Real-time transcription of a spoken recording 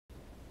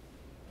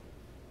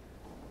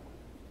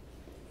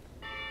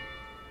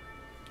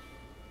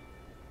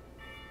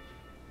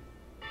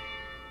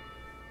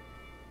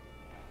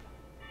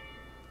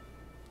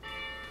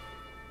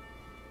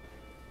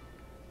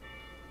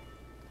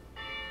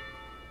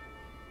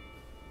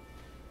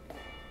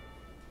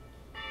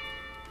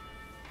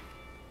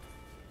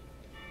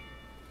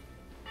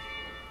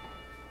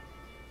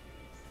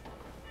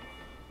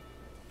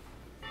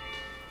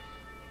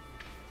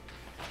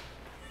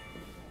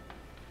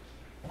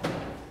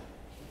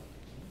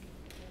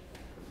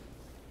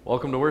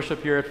Welcome to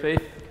worship here at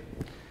Faith.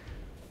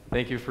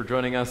 Thank you for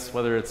joining us,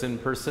 whether it's in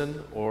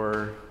person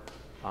or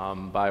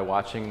by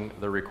watching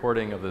the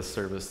recording of this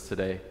service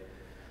today.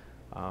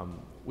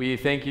 We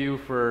thank you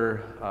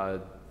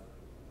for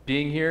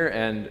being here,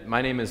 and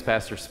my name is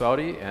Pastor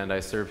Spouty, and I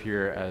serve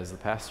here as the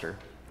pastor.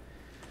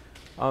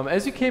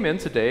 As you came in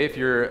today, if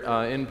you're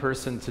in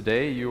person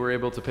today, you were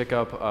able to pick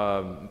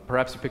up,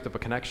 perhaps you picked up a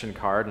connection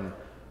card, and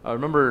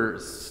remember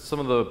some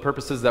of the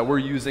purposes that we're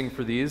using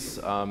for these.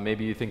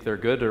 Maybe you think they're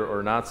good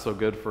or not so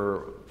good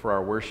for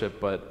our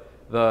worship, but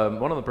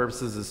one of the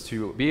purposes is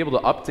to be able to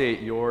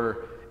update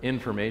your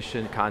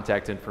information,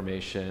 contact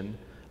information,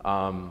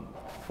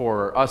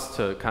 for us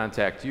to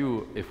contact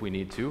you if we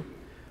need to.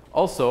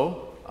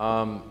 Also,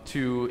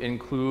 to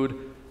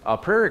include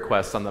prayer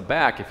requests on the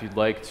back if you'd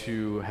like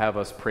to have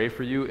us pray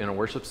for you in a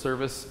worship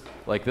service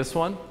like this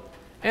one,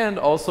 and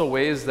also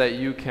ways that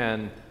you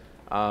can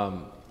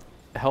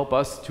help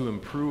us to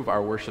improve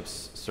our worship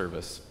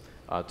service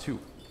too.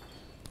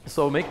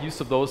 So make use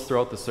of those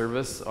throughout the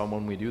service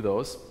when we do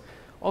those.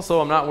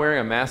 Also, I'm not wearing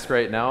a mask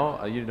right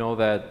now. You know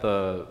that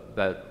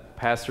that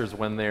pastors,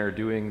 when they're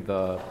doing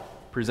the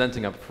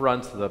presenting up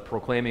front, the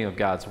proclaiming of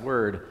God's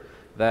word,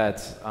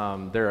 that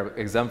they're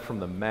exempt from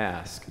the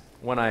mask.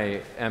 When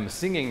I am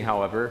singing,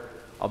 however,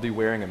 I'll be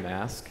wearing a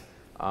mask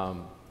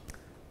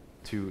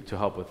to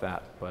help with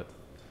that.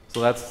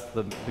 So that's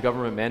the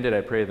government mandate.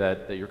 I pray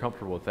that you're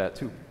comfortable with that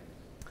too.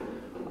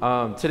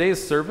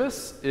 Today's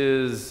service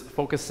is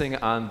focusing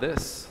on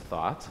this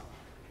thought,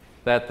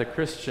 that the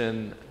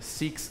Christian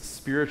seeks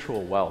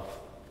spiritual wealth.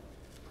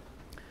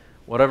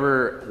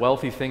 Whatever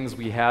wealthy things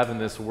we have in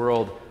this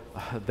world,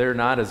 they're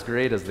not as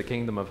great as the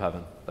kingdom of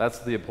heaven. That's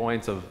the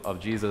point of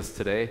Jesus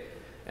today,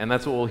 and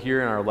that's what we'll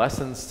hear in our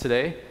lessons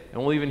today,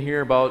 and we'll even hear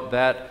about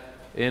that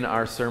in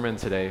our sermon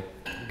today.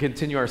 We'll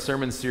continue our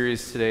sermon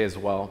series today as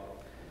well.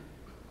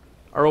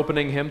 Our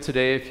opening hymn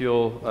today, if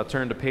you'll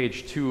turn to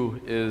page 2,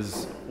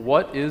 is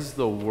 "What is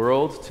the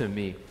World to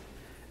Me?"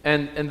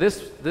 And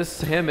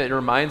this hymn, it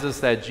reminds us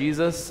that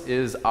Jesus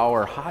is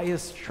our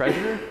highest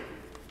treasure,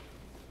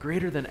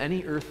 greater than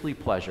any earthly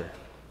pleasure.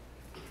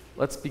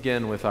 Let's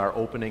begin with our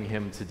opening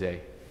hymn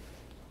today.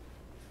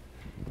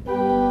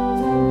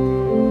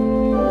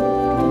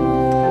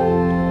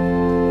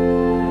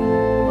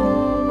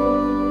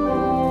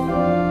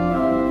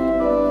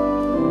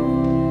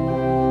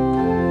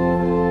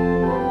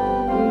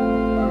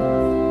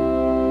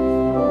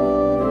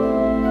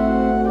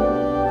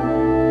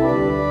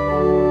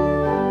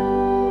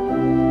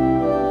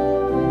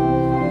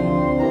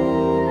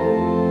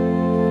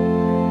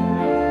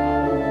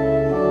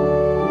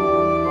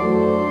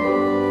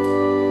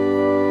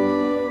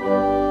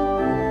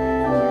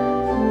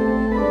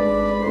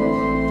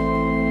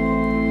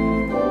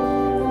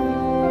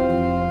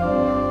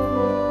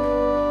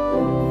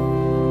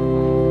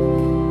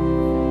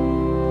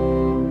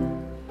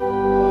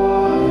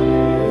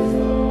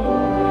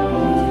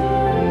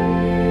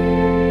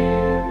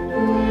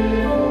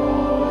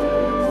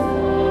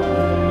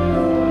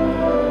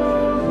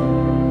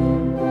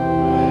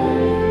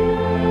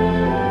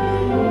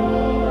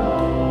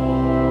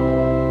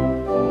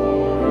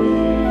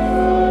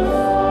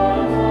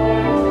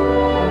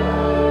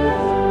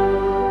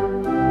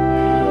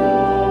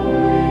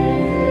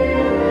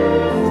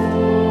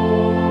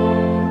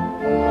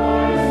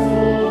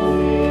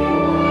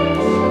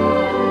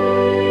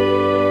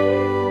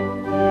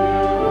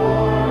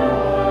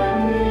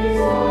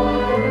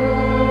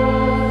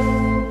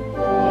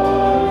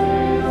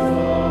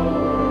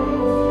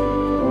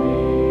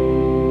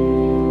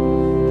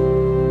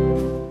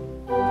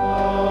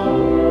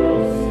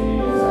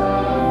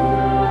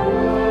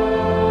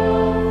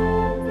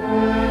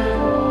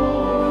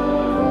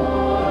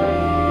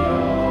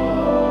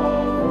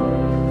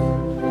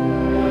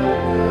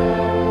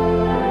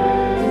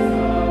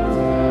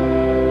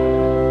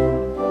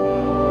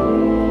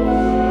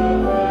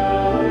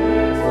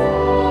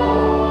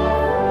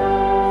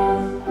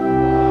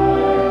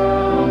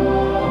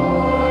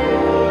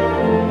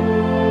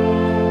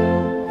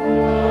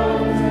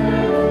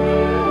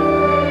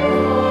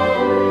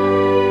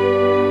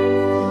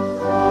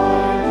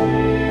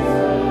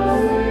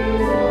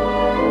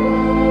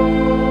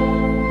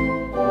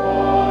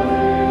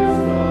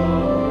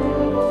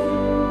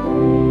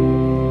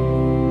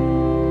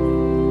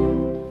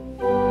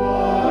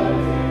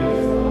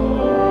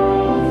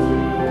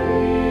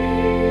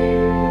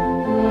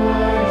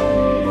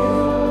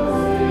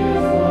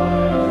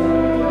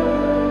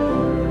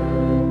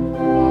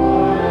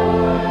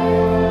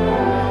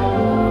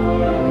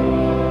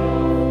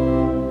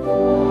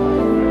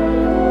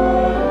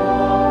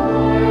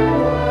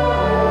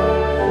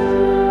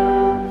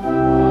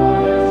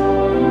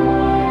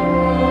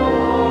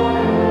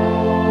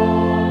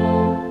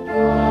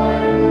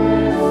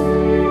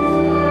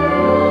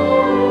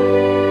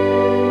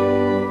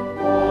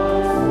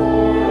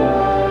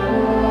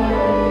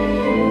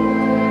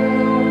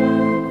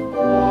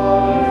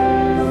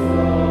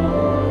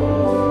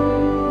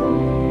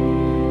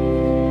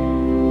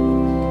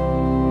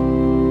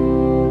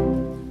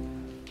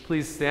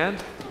 Please stand.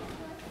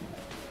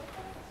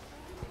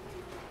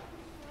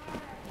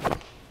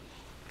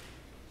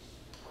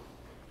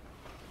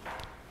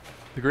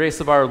 The grace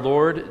of our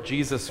Lord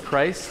Jesus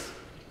Christ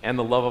and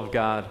the love of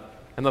God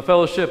and the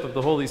fellowship of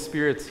the Holy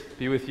Spirit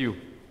be with you.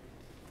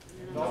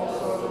 And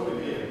also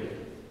with you.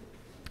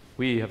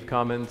 We have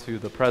come into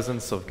the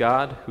presence of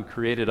God, who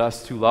created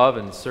us to love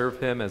and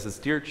serve him as his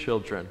dear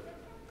children.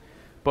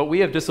 But we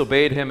have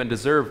disobeyed him and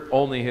deserve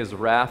only his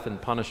wrath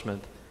and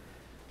punishment.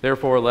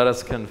 Therefore, let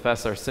us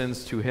confess our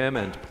sins to him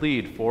and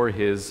plead for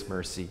his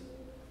mercy.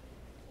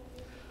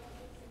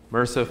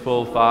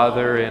 Merciful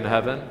Father in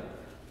heaven,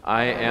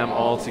 I am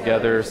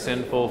altogether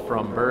sinful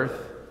from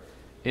birth.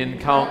 In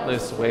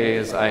countless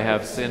ways I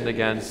have sinned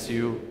against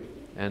you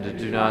and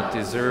do not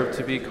deserve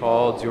to be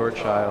called your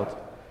child.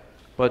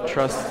 But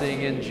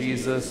trusting in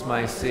Jesus,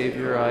 my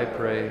Savior, I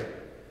pray,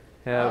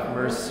 have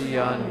mercy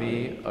on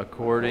me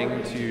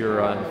according to your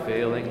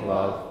unfailing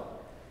love.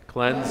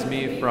 Cleanse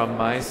me from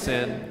my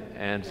sin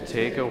and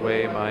take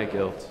away my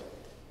guilt.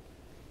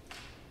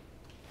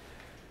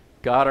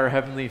 God, our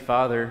Heavenly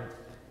Father,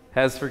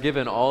 has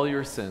forgiven all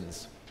your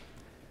sins.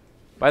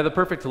 By the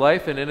perfect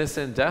life and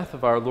innocent death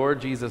of our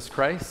Lord Jesus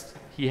Christ,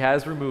 he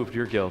has removed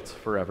your guilt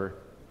forever.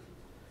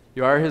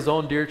 You are his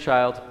own dear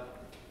child.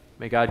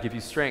 May God give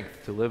you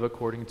strength to live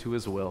according to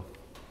his will.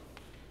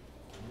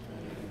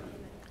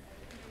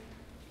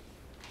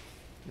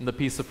 In the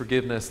peace of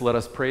forgiveness, let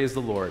us praise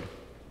the Lord.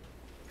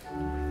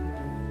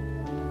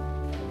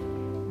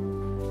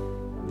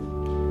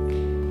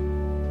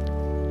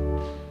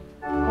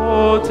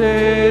 Oh,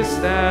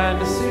 taste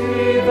and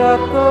see that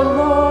the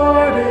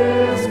Lord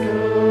is good.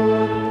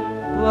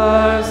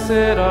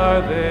 Blessed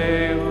are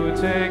they who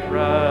take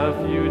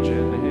refuge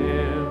in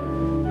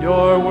him.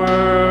 Your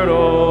word,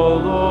 O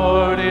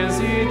Lord, is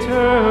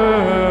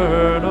eternal.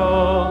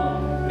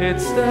 It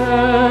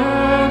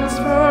stands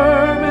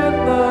firm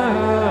in the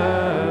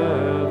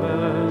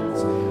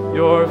heavens.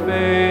 Your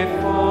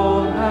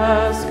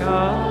faithfulness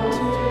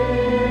continues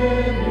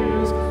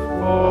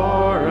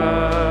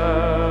forever.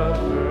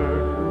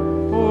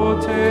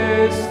 Oh,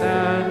 taste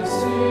and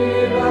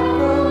see that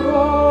the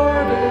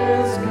Lord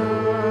is good.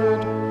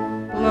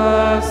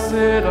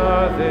 Blessed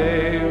are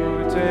they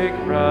who take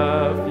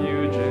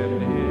refuge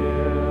in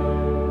him.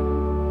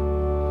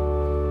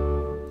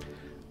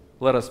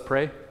 Let us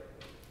pray.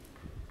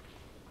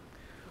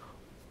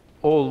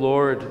 O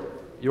Lord,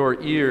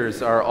 your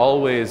ears are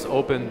always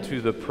open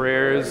to the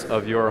prayers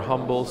of your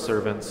humble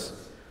servants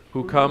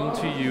who come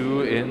to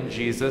you in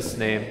Jesus'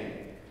 name.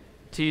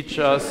 Teach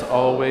us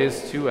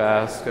always to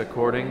ask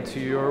according to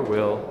your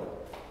will,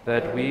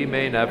 that we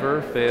may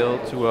never fail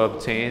to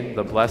obtain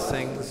the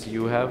blessings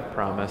you have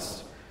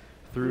promised.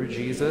 Through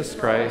Jesus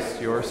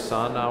Christ, your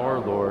Son, our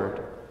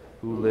Lord,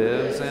 who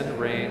lives and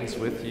reigns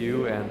with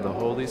you and the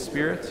Holy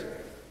Spirit,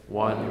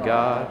 one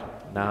God,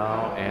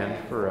 now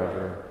and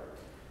forever.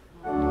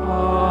 Amen.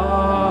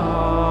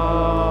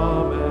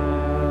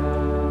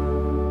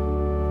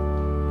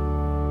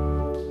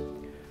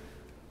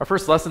 Our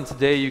first lesson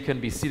today, you can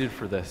be seated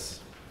for this.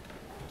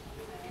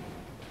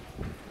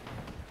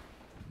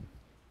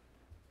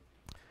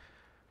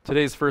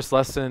 Today's first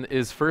lesson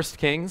is 1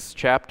 Kings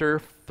chapter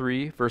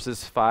 3,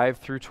 verses 5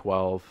 through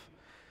 12.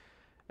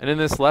 And in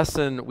this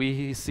lesson,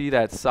 we see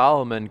that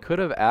Solomon could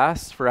have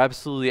asked for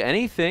absolutely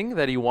anything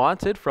that he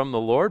wanted from the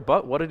Lord,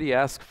 but what did he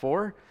ask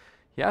for?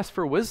 He asked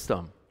for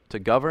wisdom to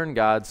govern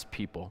God's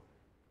people.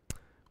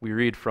 We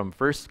read from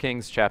 1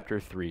 Kings chapter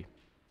 3.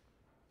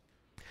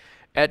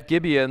 At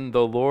Gibeon,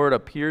 the Lord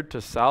appeared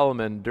to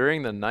Solomon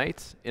during the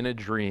night in a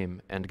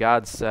dream, and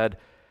God said,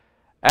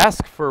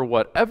 "Ask for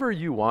whatever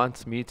you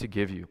want me to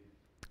give you."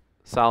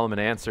 Solomon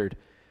answered,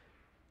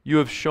 "You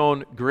have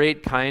shown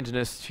great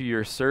kindness to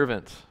your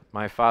servant,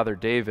 my father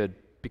David,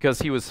 because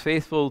he was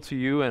faithful to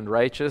you and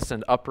righteous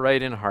and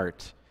upright in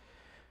heart.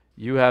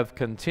 You have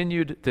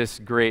continued this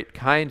great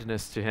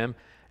kindness to him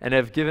and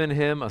have given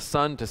him a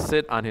son to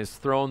sit on his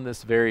throne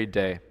this very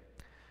day.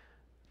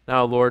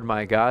 Now, Lord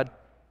my God,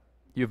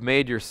 you've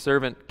made your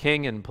servant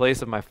king in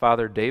place of my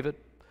father David,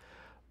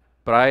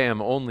 but I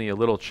am only a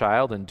little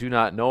child and do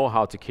not know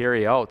how to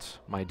carry out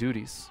my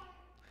duties.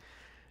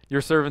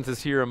 Your servant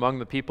is here among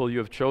the people you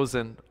have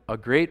chosen, a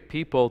great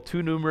people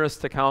too numerous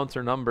to count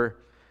or number.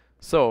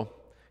 So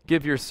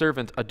give your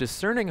servant a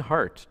discerning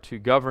heart to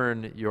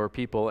govern your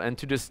people and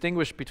to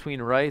distinguish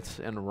between right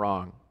and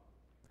wrong.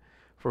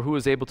 For who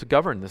is able to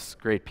govern this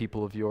great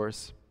people of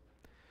yours?"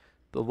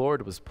 The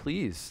Lord was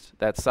pleased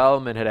that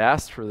Solomon had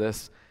asked for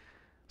this.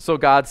 So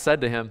God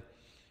said to him,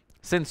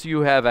 "Since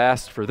you have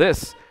asked for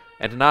this,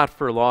 and not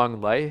for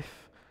long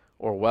life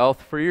or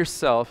wealth for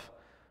yourself,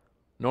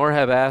 nor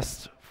have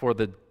asked for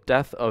the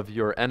death of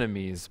your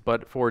enemies,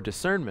 but for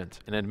discernment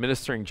in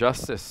administering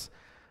justice,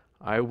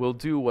 I will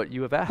do what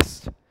you have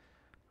asked.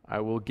 I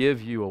will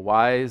give you a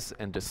wise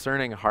and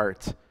discerning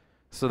heart,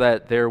 so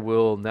that there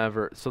will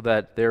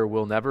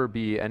never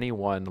be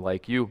anyone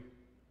like you,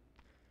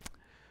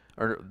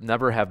 or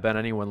never have been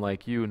anyone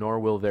like you, nor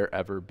will there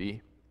ever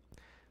be."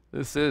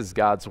 This is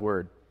God's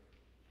word.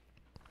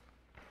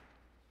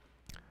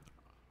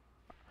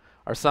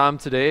 Our psalm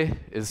today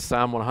is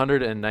Psalm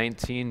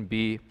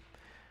 119b.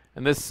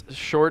 And this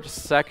short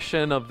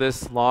section of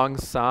this long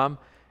psalm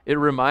It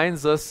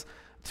reminds us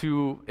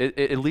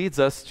it leads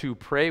us to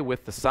pray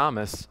with the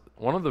psalmist.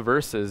 One of the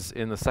verses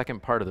in the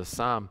second part of the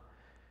psalm,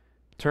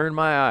 turn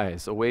my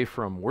eyes away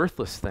from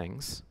worthless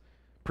things,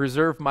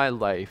 preserve my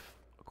life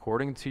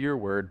according to your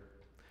word.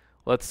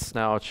 Let's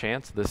now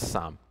chant this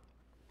psalm.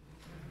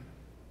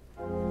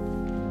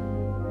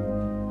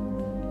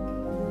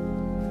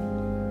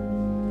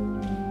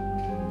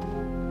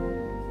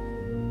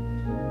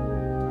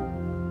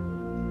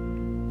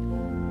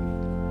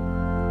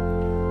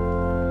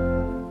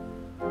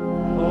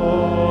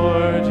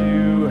 Lord,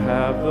 you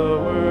have the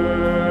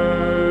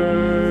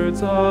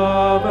words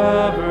of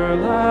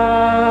everlasting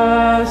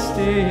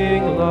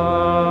life.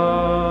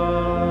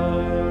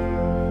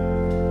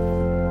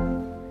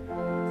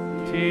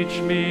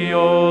 Teach me,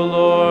 O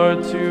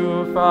Lord,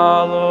 to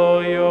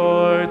follow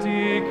your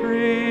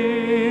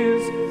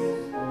decrees,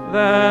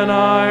 then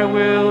I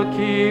will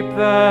keep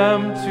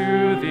them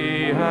to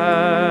the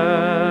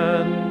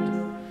end.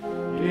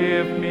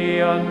 Give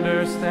me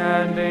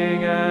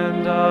understanding,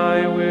 and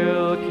I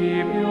will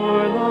keep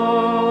your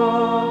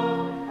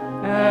law,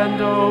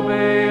 and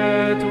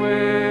obey it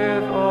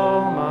with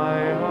all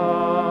my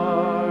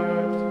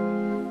heart.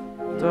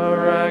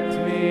 Direct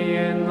me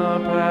in the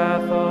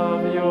path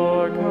of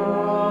your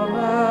commands,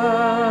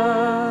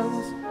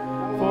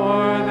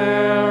 for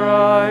there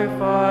I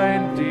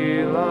find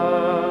delight.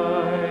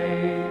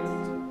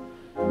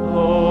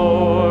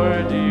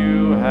 Lord,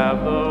 you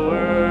have the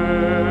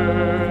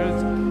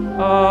words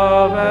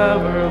of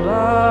everlasting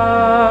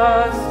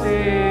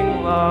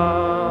life.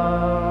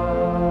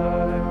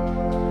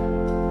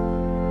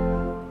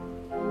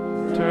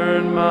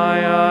 Turn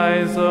my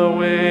eyes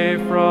away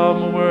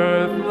from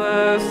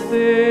worthless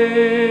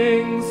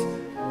things,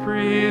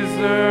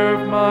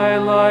 preserve my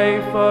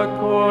life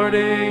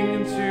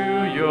according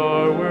to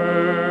your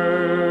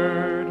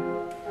word.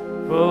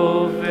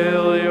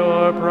 Fulfill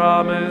your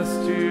promise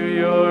to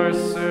your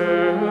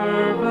servant,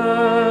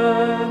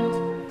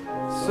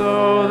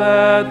 so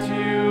that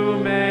you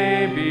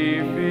may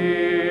be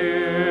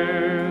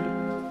feared.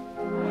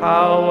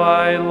 How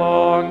I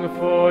long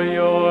for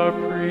your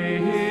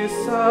precepts.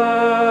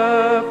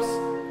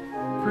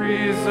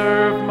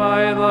 Preserve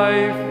my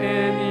life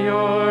in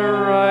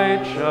your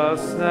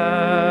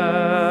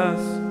righteousness.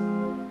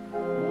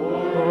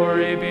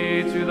 Glory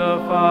be to the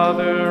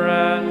Father,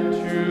 and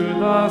to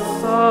the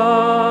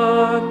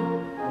Son,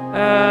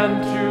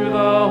 and to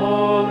the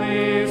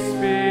Holy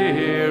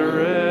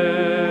Spirit,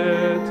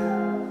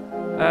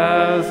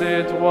 as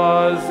it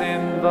was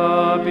in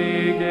the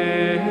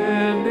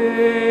beginning,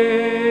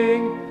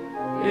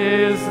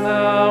 is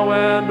now,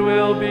 and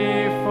will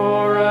be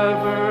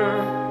forever.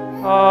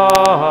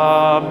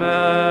 Amen.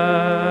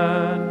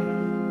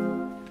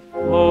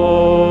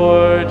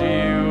 Lord,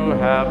 you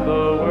have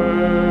the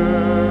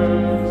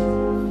words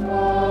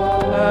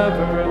of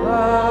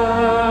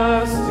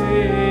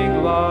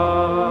everlasting life.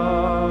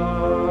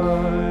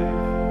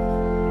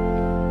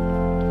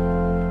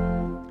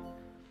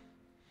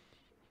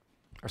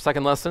 Our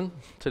second lesson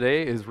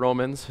today is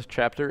Romans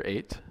chapter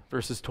 8,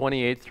 verses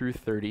 28 through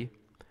 30.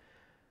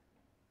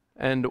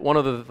 And one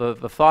of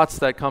the thoughts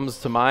that comes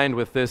to mind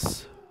with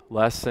this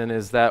lesson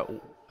is that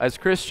as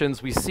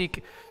Christians, we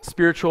seek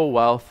spiritual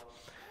wealth,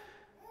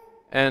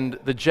 and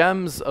the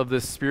gems of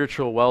this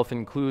spiritual wealth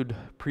include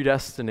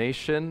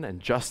predestination and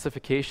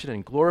justification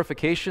and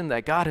glorification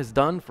that God has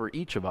done for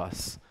each of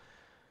us.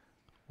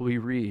 We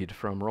read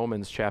from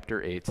Romans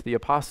chapter 8. The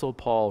Apostle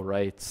Paul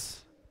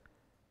writes,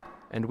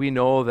 "And we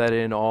know that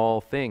in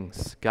all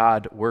things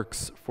God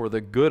works for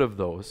the good of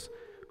those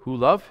who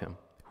love him,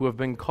 who have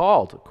been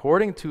called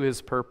according to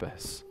his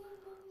purpose.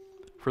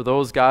 For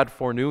those God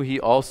foreknew, he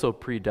also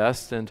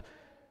predestined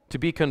to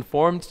be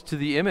conformed to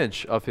the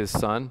image of his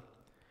Son,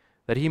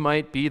 that he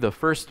might be the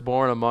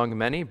firstborn among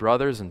many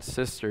brothers and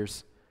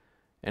sisters.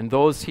 And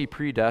those he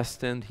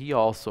predestined, he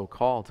also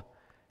called.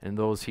 And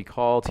those he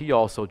called, he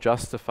also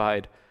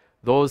justified.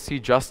 Those he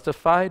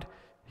justified,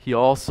 he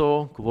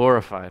also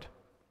glorified."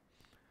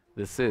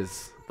 This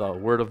is the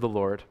word of the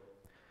Lord.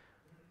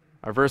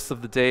 Our verse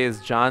of the day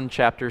is John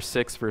chapter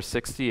 6, verse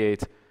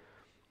 68.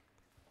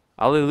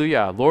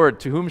 Alleluia. Lord,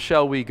 to whom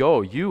shall we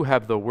go? You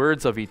have the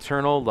words of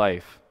eternal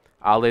life.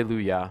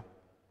 Alleluia.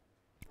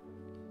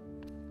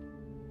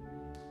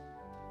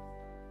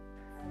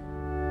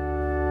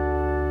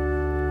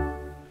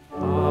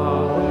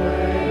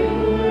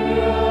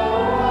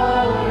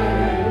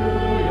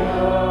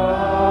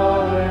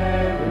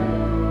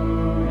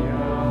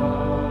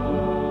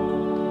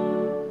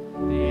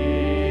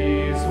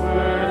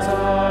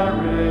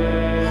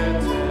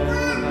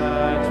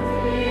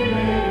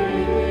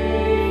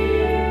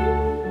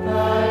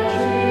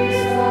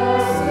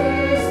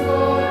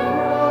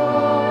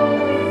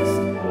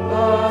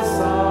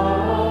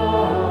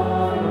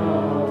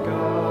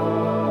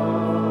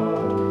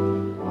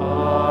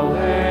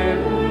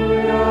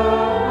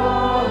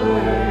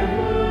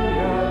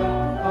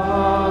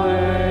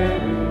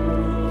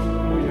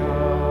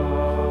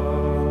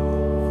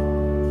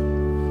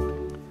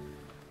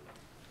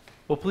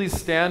 Well, please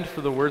stand for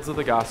the words of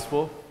the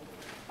gospel.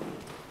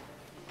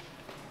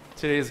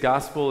 Today's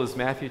gospel is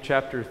Matthew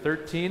chapter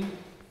 13,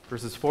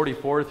 verses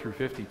 44 through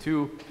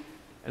 52.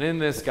 And in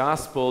this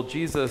gospel,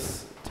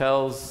 Jesus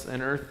tells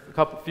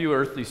few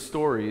earthly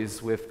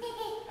stories with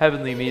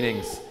heavenly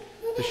meanings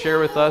to share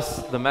with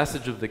us the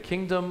message of the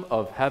kingdom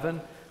of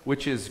heaven,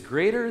 which is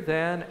greater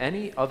than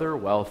any other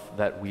wealth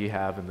that we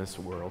have in this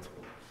world.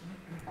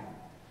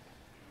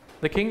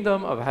 The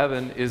kingdom of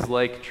heaven is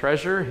like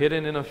treasure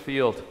hidden in a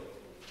field.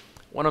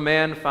 When a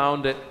man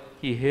found it,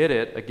 he hid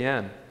it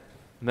again.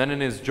 And then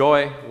in his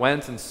joy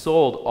went and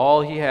sold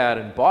all he had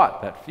and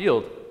bought that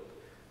field.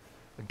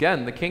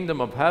 Again, the kingdom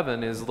of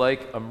heaven is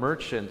like a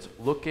merchant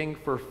looking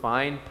for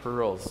fine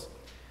pearls.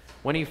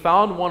 When he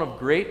found one of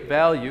great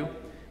value,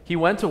 he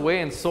went away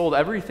and sold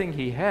everything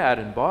he had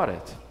and bought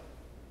it.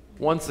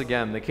 Once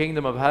again, the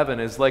kingdom of heaven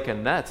is like a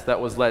net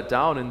that was let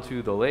down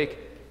into the lake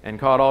and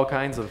caught all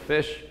kinds of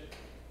fish.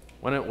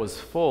 When it was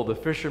full, the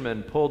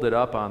fishermen pulled it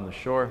up on the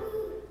shore.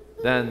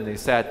 Then they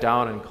sat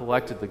down and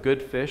collected the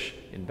good fish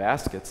in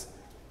baskets,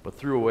 but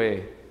threw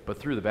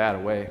the bad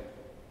away.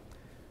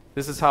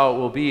 This is how it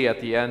will be at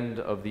the end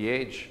of the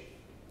age.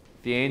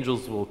 The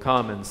angels will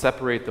come and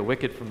separate the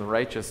wicked from the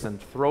righteous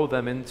and throw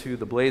them into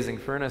the blazing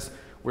furnace,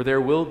 where there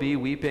will be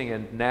weeping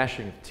and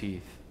gnashing of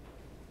teeth.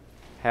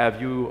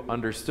 Have you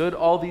understood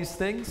all these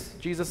things?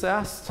 Jesus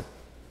asked.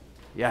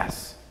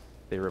 Yes,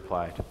 they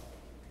replied.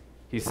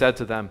 He said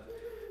to them,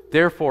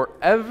 therefore,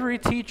 every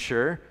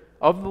teacher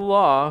of the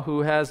law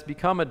who has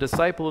become a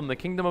disciple in the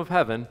kingdom of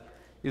heaven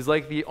is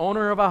like the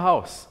owner of a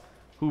house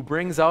who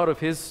brings out of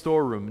his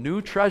storeroom new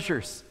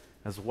treasures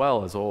as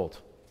well as old.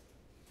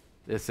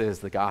 This is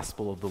the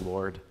gospel of the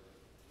Lord.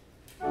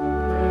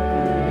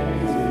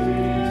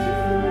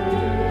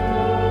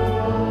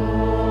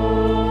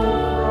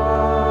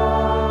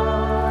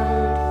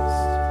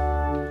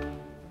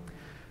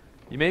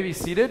 You may be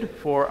seated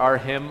for our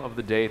hymn of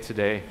the day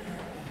today.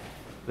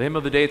 The hymn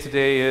of the day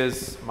today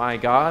is, My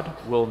God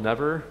Will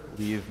Never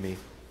Leave Me.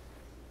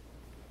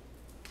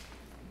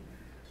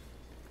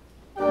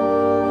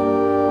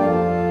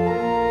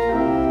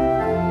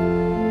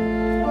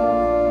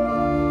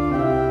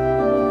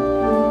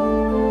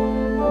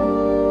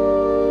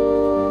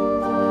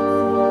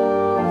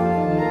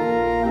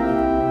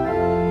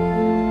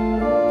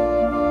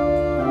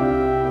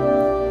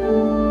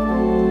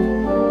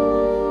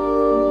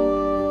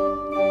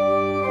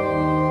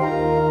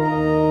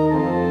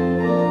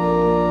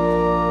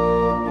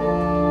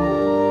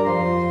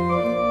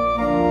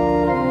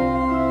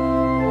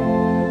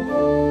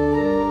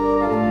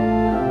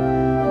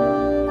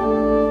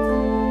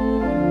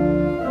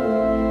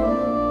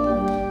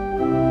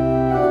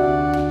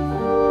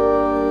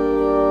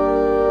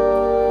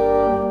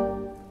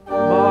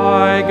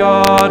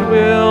 God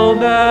will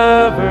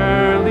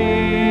never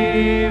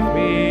leave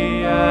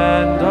me,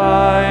 and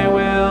I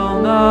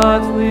will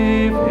not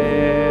leave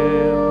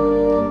him.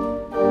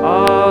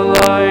 A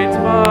light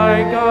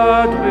my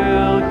God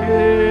will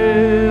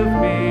give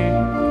me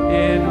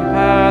in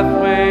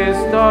pathways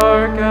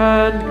dark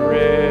and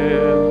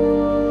grim.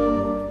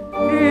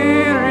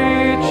 He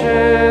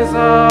reaches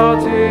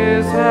out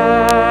his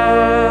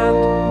hand,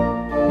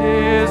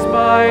 his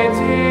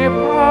mighty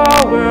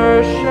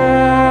power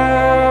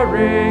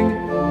sharing,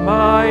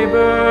 my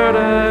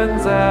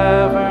burdens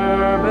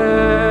ever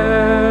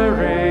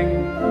bearing,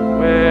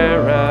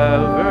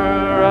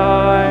 wherever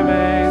I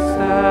may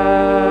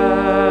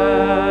stand.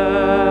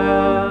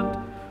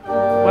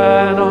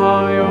 When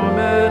all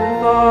human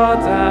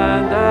thought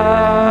and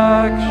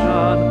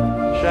action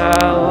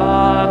shall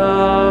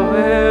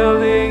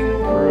unavailing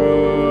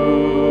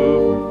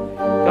prove,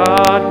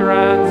 God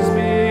grants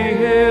me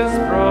his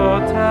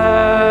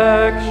protection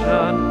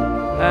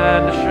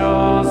and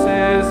shows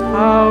his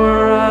power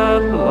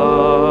and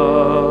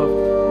love.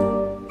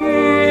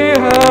 He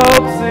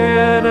helps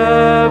in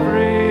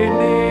every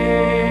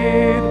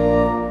need,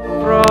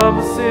 from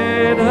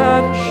sin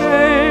and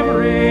shame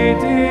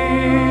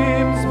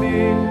redeems me,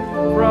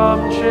 from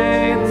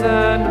chains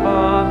and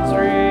bonds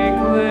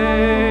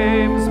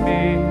reclaims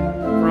me,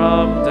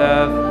 from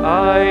death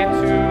I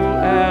too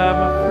am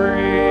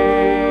free.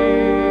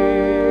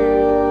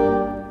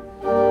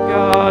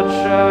 God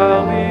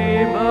shall be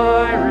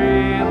my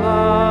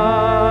reliance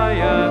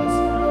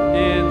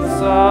in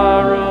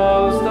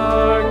sorrow's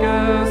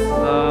darkest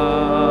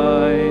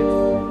night.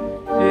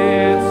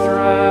 Its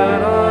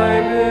dread I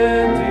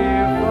bid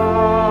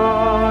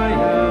defiance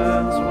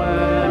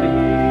when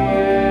he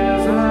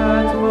is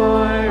at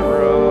my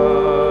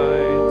right.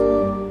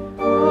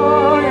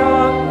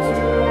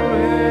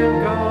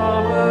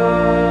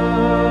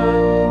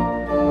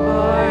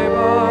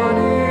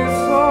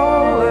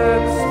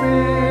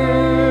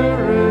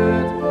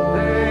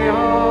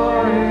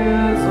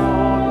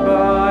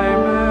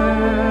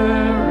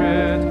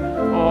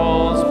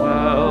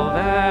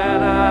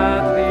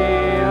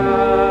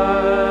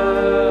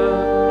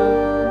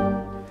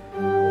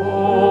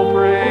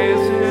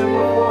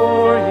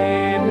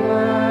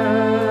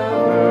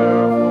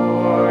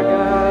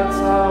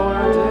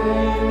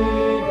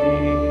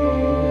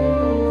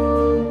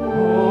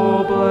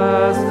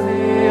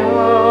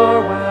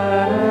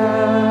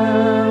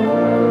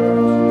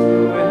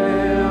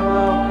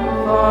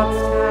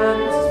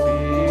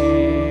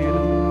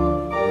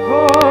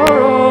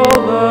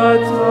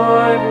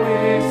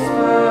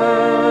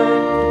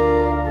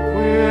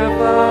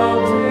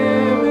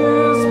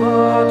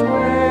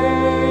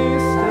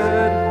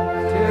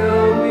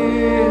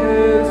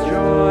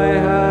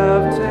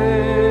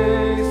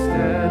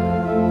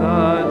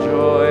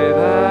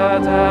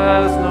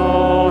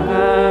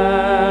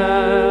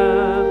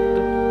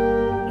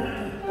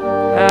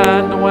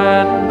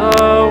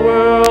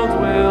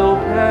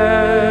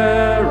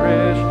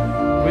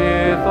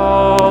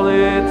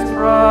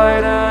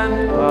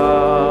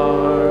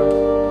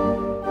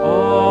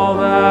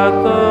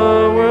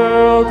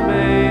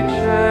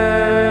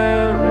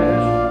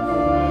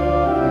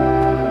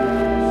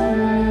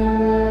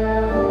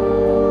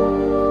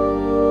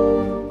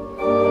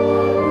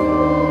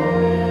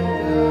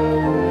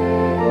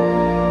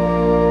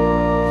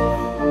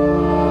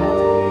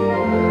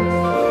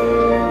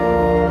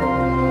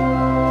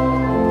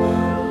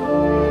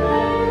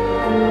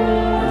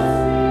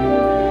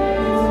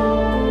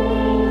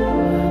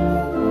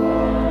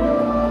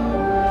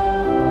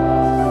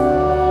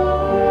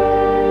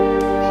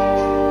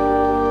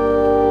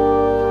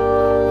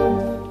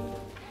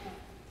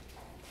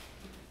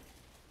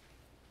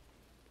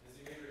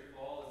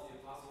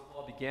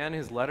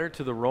 letter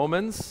to the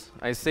Romans,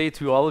 I say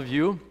to all of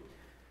you,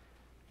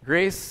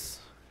 grace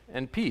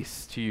and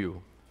peace to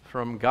you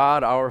from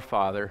God our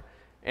Father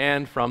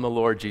and from the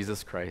Lord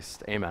Jesus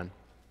Christ. Amen.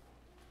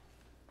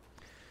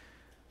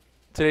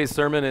 Today's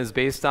sermon is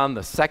based on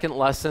the second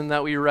lesson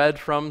that we read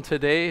from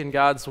today in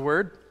God's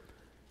Word,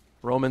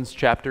 Romans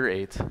chapter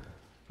 8,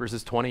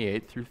 verses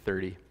 28 through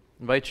 30. I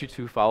invite you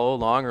to follow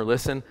along or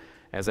listen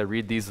as I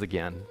read these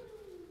again.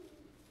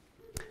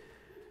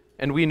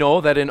 And we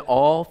know that in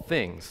all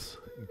things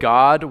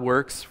God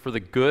works for the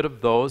good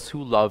of those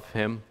who love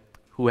him,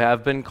 who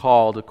have been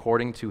called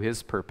according to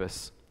his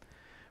purpose.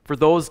 For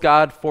those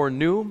God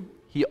foreknew,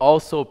 he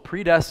also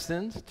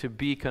predestined to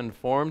be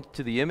conformed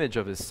to the image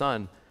of his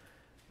Son,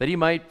 that he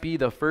might be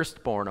the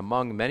firstborn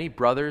among many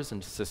brothers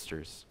and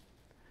sisters.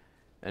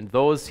 And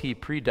those he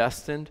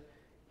predestined,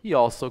 he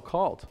also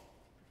called.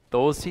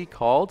 Those he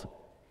called,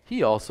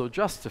 he also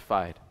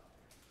justified.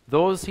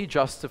 Those he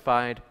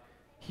justified,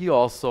 he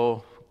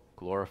also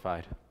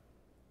glorified.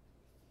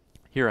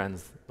 Here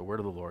ends the word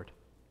of the Lord.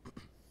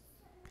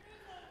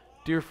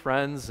 Dear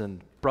friends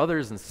and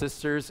brothers and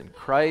sisters in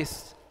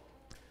Christ,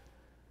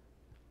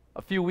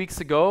 a few weeks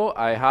ago,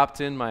 I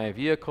hopped in my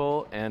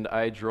vehicle and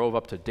I drove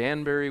up to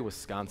Danbury,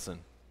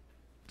 Wisconsin,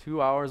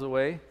 2 hours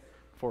away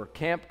for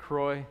Camp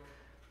Croy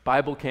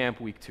Bible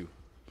Camp Week 2.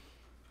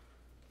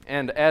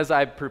 And as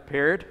I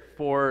prepared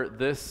for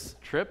this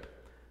trip,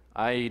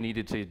 I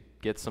needed to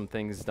get some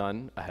things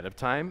done ahead of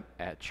time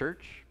at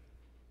church.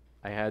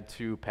 I had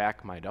to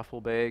pack my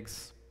duffel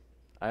bags.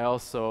 I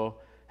also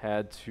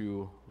had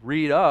to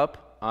read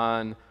up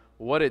on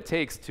what it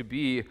takes to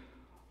be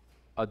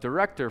a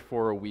director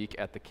for a week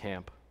at the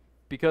camp,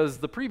 because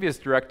the previous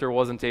director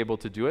wasn't able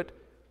to do it,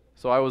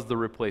 so I was the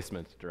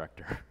replacement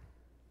director.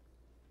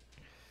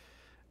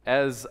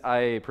 As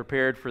I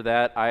prepared for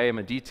that, I am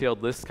a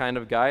detailed list kind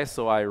of guy,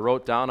 so I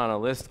wrote down on a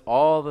list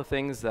all the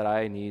things that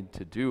I need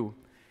to do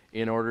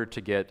in order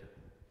to get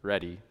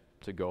ready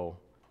to go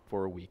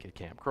for a week at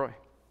Camp Croy.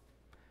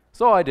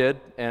 So I did,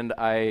 and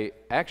I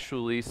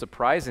actually,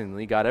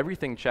 surprisingly, got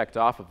everything checked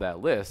off of that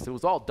list. It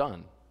was all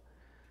done.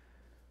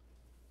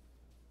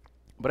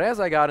 But as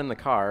I got in the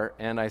car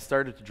and I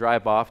started to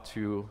drive off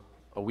to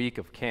a week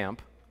of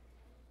camp,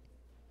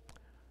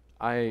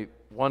 I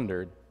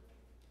wondered,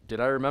 did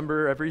I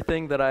remember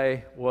everything that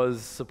I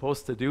was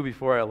supposed to do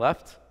before I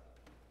left?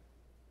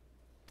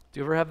 Do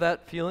you ever have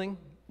that feeling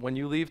when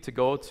you leave to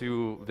go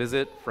to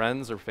visit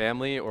friends or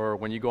family, or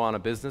when you go on a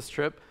business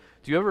trip?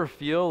 Do you ever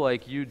feel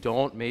like you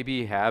don't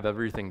maybe have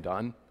everything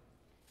done?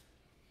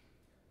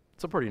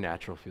 It's a pretty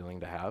natural feeling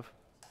to have.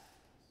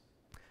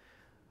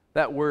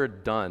 That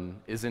word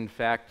done is in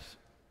fact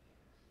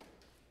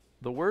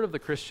the word of the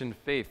Christian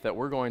faith that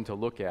we're going to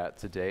look at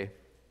today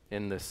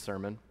in this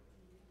sermon.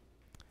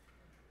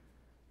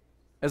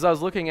 As I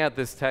was looking at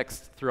this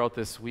text throughout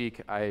this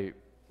week, I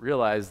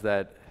realized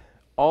that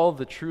all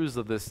the truths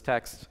of this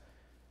text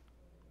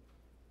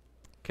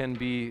can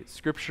be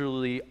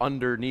scripturally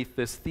underneath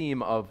this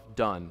theme of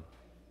done.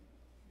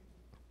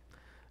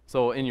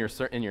 So in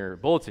your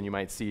bulletin, you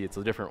might see it's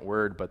a different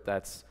word, but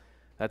that's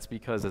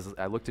because as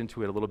I looked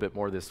into it a little bit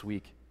more this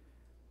week,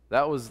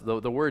 that was the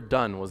word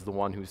done was the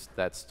one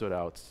that stood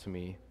out to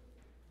me.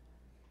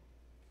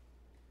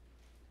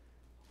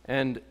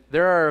 And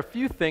there are a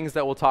few things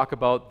that we'll talk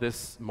about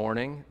this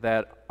morning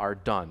that are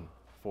done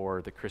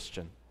for the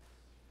Christian.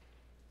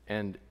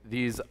 And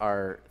these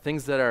are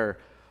things that are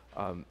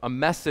a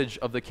message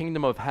of the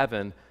kingdom of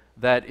heaven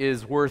that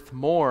is worth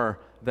more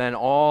than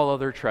all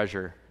other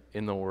treasure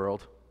in the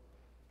world.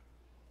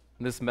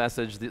 And this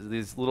message,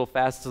 these little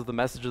facets of the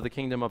message of the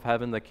kingdom of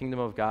heaven, the kingdom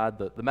of God,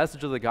 the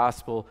message of the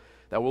gospel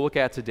that we'll look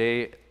at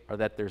today are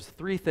that there's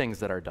three things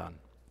that are done.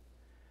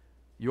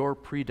 Your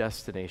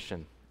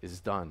predestination is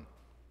done.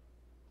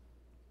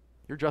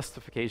 Your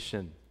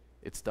justification,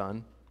 it's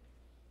done.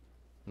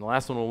 And the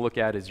last one we'll look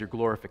at is your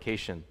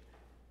glorification.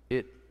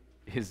 It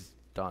is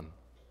done.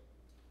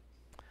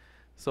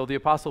 So the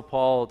Apostle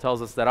Paul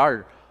tells us that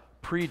our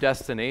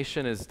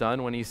predestination is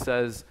done when he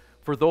says,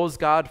 for those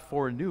God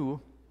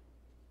foreknew,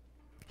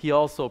 he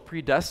also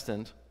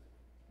predestined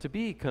to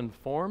be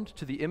conformed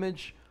to the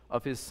image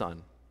of his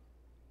Son,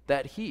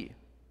 that he,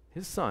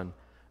 his Son,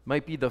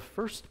 might be the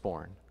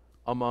firstborn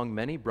among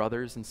many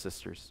brothers and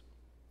sisters.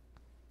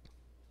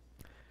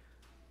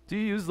 Do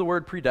you use the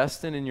word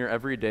predestined in your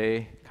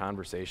everyday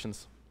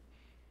conversations?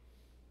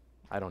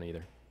 I don't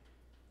either.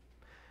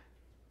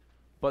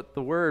 But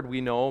the word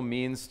we know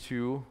means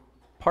to,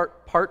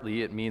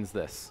 partly it means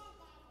this.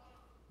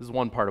 This is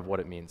one part of what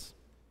it means.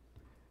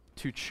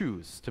 To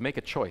choose, to make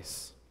a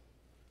choice.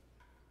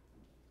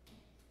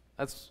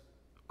 That's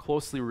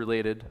closely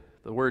related.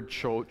 The word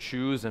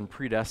choose and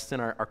predestine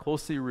are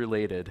closely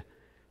related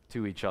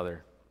to each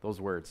other,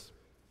 those words.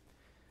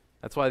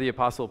 That's why the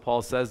Apostle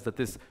Paul says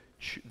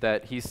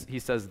that he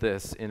says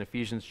this in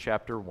Ephesians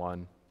chapter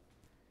 1.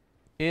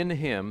 In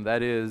him,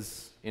 that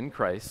is, in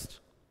Christ,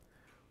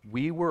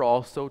 we were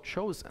also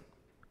chosen,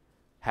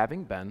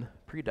 having been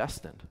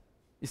predestined.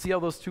 You see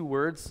how those two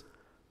words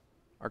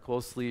are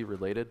closely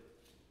related?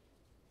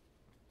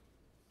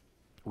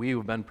 We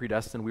have been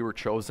predestined, we were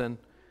chosen,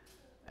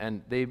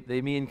 and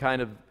they mean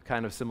kind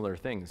of similar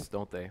things,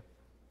 don't they?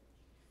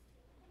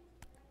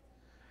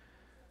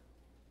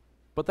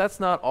 But that's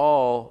not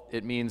all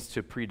it means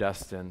to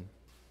predestine.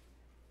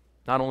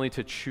 Not only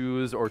to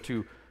choose or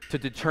to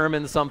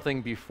determine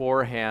something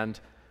beforehand,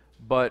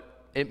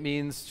 but it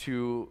means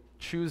to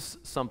choose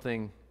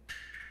something.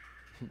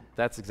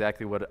 That's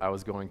exactly what I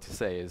was going to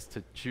say, is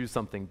to choose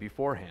something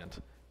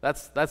beforehand.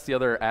 That's the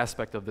other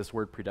aspect of this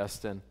word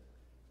predestine.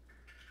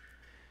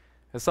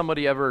 Has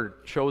somebody ever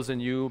chosen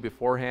you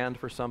beforehand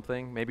for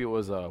something? Maybe it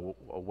was a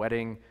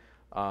wedding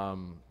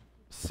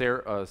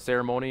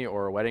ceremony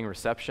or a wedding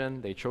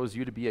reception. They chose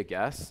you to be a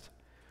guest.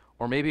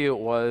 Or maybe it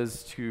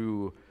was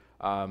to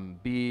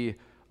be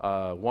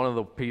one of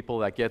the people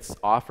that gets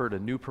offered a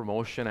new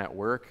promotion at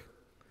work.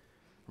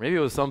 Maybe it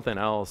was something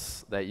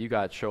else that you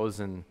got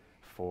chosen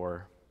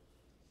for.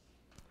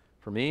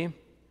 For me,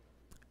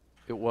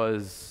 it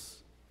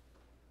was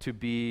to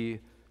be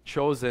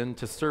chosen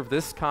to serve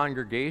this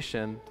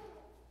congregation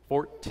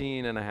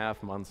 14 and a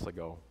half months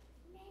ago.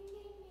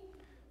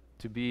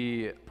 To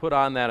be put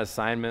on that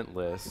assignment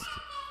list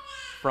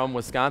from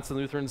Wisconsin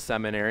Lutheran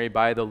Seminary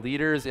by the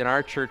leaders in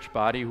our church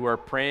body who are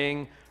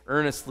praying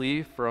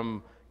earnestly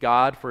from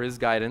God for his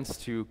guidance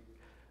to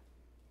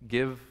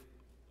give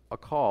a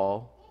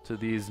call to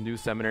these new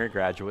seminary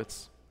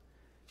graduates,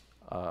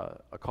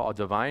 a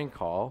divine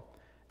call,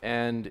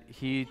 and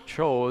he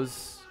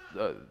chose,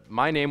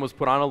 my name was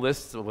put on a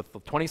list with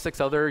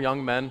 26 other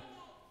young men,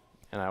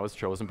 and I was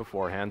chosen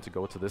beforehand to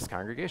go to this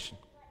congregation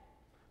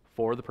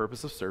for the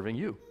purpose of serving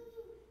you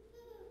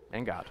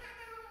and God.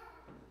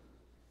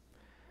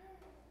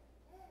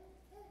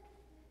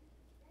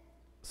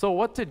 So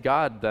what did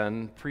God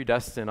then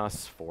predestine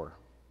us for?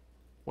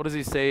 What does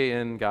he say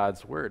in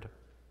God's word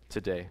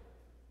today?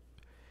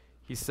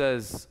 He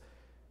says,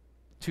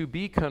 to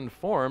be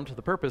conformed,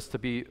 the purpose to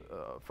be,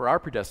 for our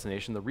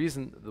predestination, the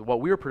reason,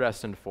 what we were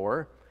predestined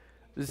for,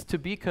 is to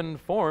be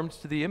conformed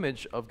to the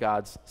image of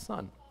God's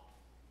Son.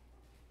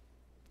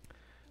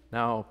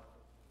 Now,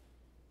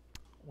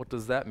 what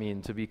does that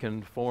mean, to be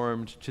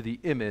conformed to the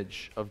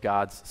image of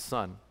God's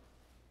Son?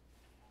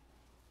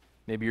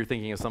 Maybe you're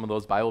thinking of some of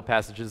those Bible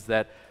passages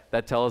that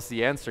tell us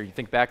the answer. You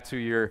think back to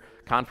your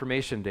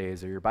confirmation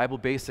days or your Bible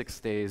basics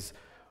days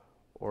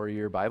or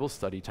your Bible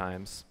study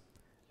times,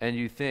 and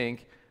you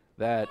think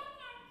that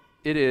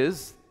it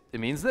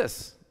means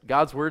this.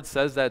 God's word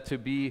says that to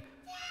be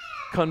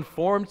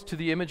conformed to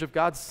the image of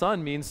God's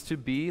Son means to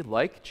be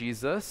like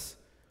Jesus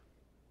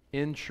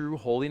in true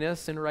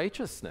holiness and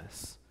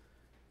righteousness.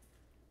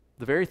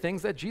 The very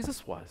things that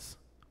Jesus was.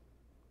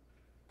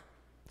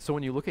 So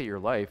when you look at your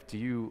life, do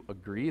you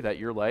agree that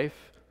your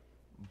life,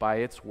 by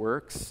its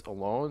works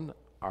alone,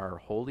 are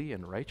holy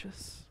and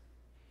righteous?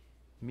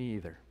 Me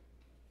either.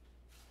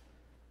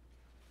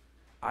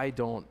 I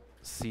don't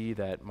see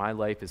that my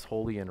life is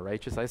holy and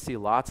righteous. I see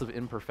lots of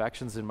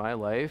imperfections in my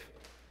life.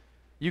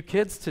 You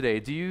kids today,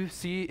 do you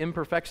see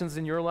imperfections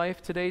in your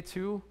life today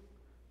too?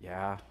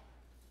 Yeah,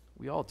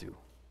 we all do.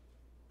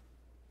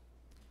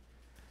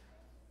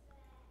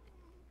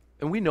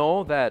 And we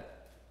know that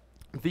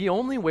the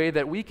only way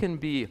that we can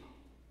be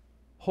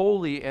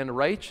holy and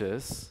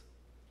righteous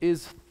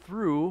is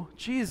through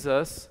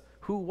Jesus,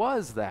 who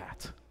was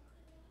that,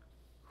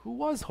 who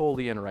was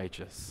holy and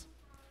righteous.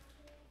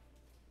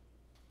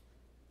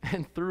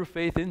 And through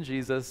faith in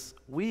Jesus,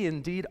 we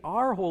indeed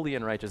are holy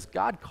and righteous.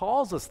 God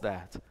calls us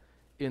that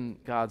in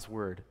God's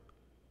word.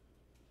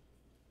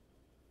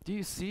 Do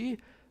you see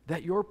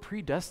that your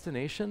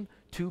predestination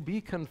to be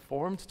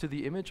conformed to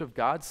the image of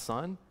God's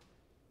Son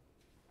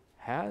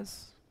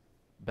has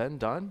been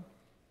done?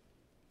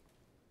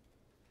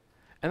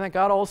 And that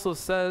God also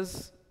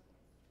says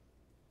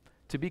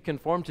to be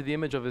conformed to the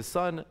image of his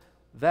Son,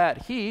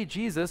 that he,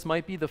 Jesus,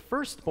 might be the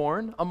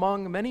firstborn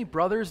among many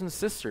brothers and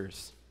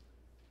sisters.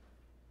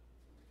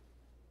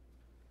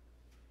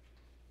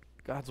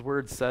 God's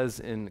word says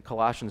in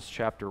Colossians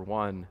chapter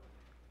 1,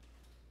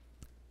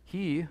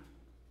 he,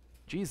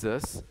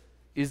 Jesus,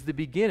 is the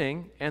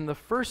beginning and the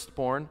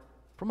firstborn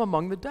from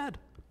among the dead.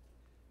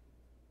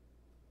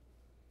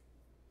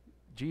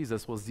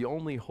 Jesus was the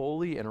only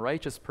holy and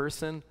righteous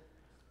person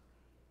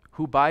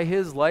who by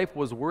his life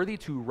was worthy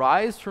to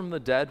rise from the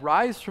dead,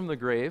 rise from the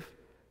grave,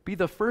 be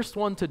the first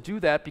one to do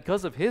that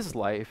because of his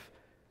life,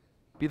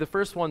 be the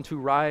first one to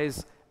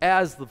rise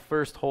as the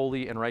first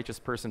holy and righteous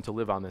person to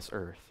live on this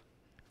earth.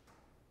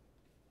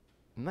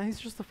 And he's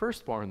just the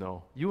firstborn,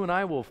 though. You and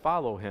I will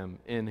follow him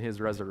in his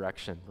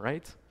resurrection,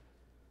 right?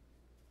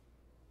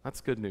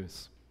 That's good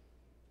news.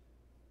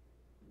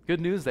 Good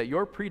news that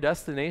your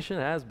predestination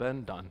has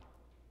been done.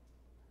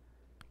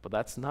 But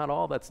that's not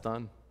all that's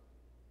done.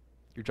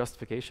 Your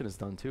justification is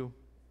done too.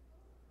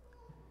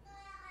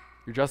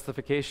 Your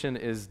justification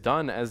is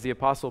done, as the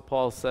Apostle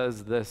Paul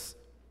says this: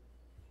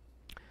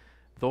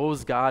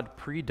 those God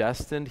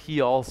predestined,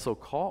 he also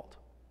called.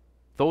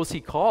 Those he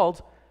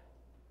called,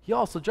 he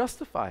also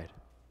justified.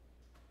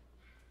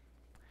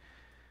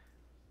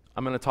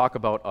 I'm going to talk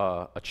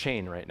about a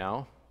chain right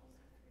now.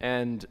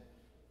 And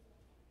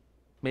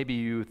Maybe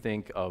you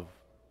think of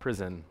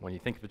prison when you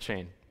think of a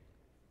chain.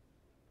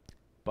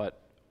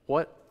 But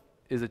what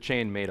is a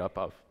chain made up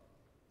of?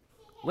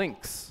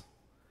 Links.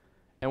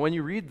 And when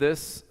you read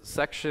this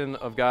section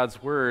of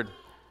God's word,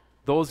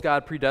 those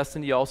God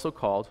predestined, he also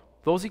called.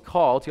 Those he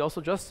called, he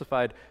also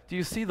justified. Do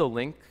you see the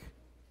link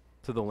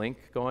to the link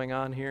going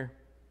on here?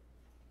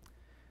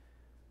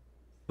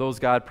 Those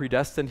God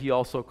predestined, he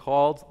also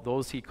called.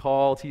 Those he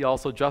called, he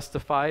also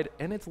justified.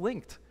 And it's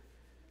linked.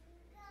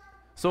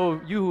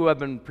 So you who have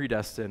been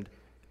predestined,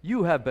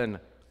 you have been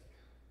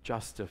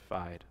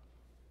justified.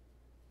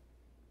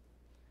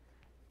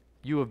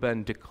 You have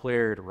been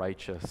declared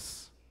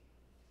righteous.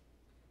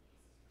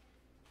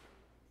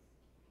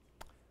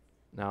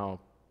 Now,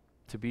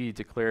 to be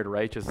declared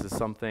righteous is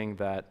something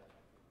that,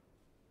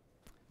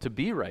 to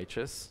be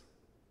righteous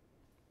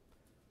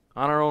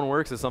on our own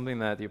works is something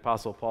that the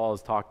Apostle Paul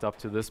has talked up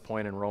to this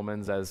point in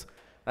Romans as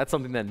that's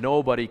something that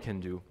nobody can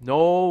do.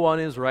 No one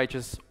is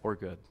righteous or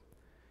good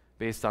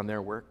based on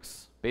their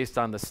works, based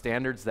on the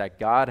standards that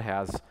God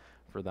has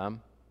for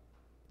them,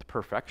 to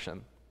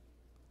perfection.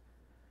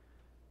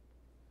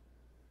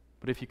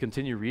 But if you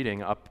continue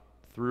reading up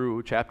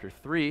through chapter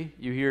 3,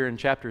 you hear in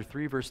chapter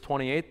 3, verse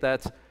 28,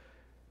 that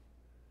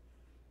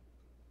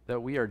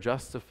we are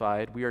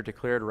justified, we are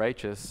declared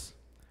righteous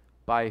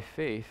by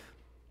faith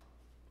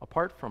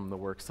apart from the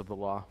works of the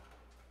law.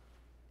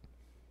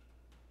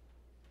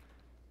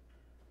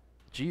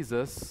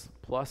 Jesus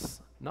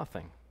plus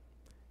nothing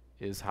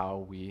is how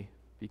we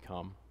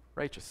become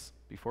righteous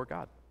before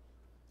God.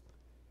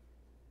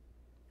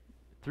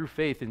 Through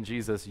faith in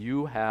Jesus,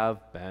 you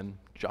have been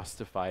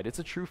justified. It's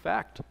a true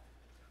fact.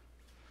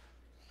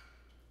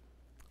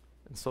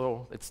 And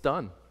so it's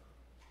done.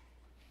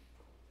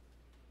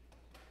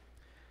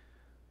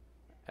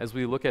 As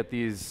we look at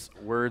these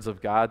words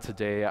of God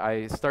today,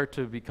 I start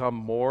to become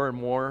more and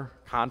more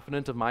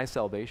confident of my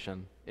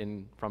salvation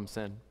from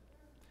sin.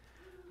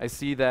 I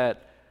see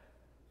that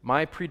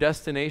my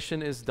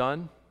predestination is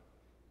done,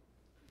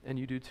 and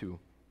you do too.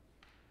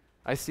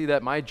 I see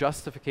that my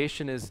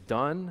justification is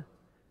done,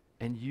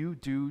 and you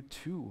do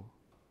too.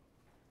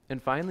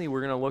 And finally,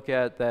 we're going to look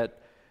at that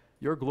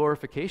your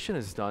glorification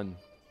is done.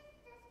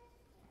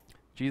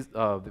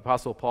 The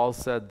Apostle Paul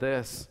said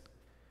this,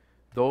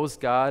 those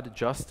God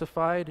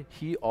justified,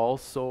 he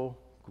also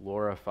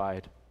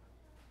glorified.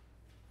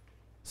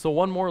 So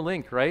one more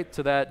link, right,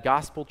 to that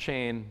gospel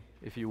chain,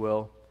 if you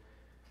will.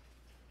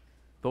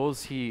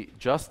 Those he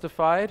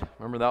justified,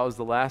 remember that was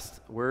the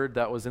last word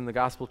that was in the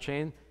gospel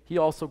chain, he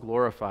also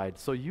glorified.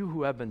 So you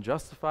who have been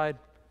justified,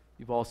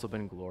 you've also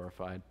been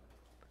glorified.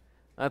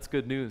 That's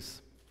good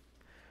news.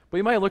 But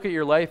you might look at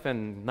your life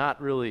and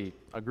not really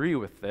agree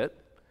with it.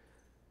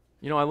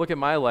 You know, I look at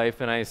my life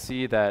and I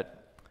see that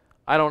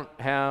I don't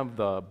have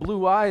the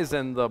blue eyes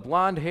and the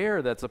blonde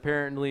hair that's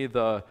apparently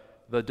the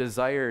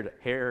desired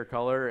hair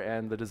color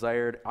and the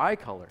desired eye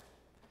color.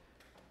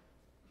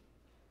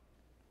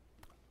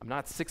 I'm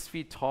not 6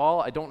 feet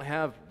tall. I don't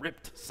have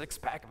ripped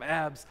six-pack of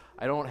abs.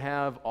 I don't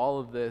have all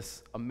of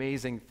this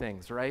amazing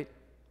things, right?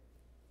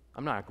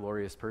 I'm not a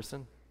glorious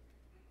person.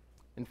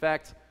 In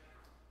fact,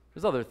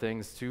 there's other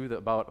things too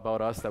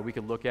about us that we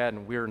could look at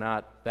and we're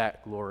not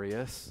that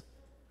glorious.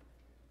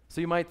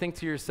 So you might think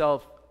to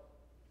yourself,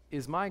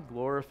 is my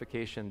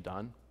glorification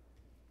done?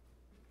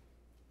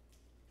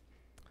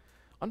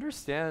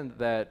 Understand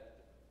that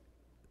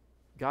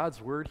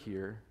God's word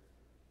here,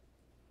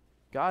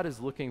 God is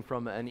looking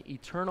from an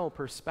eternal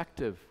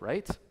perspective,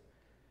 right?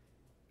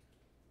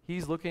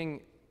 He's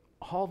looking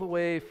all the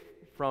way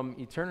from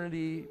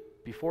eternity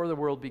before the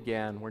world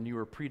began when you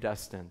were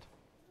predestined.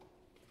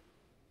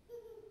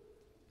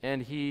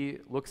 And he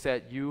looks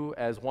at you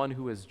as one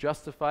who is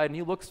justified, and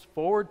he looks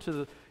forward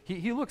to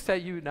he looks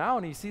at you now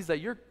and he sees that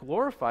you're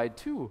glorified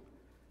too.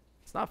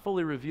 It's not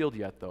fully revealed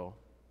yet though.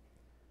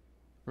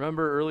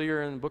 Remember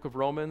earlier in the book of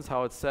Romans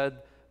how it said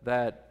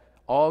that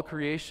all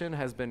creation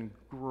has been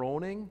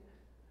groaning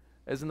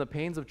as in the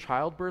pains of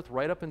childbirth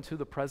right up into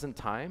the present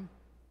time?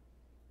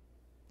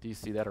 Do you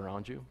see that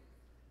around you?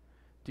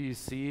 Do you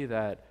see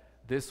that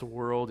this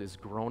world is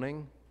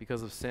groaning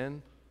because of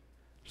sin?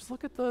 Just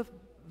look at the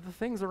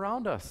things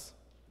around us.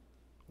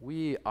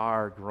 We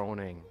are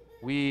groaning.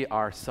 We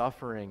are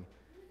suffering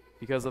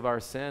because of our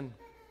sin.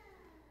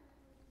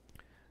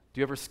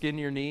 Do you ever skin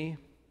your knee?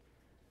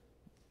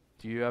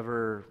 Do you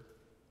ever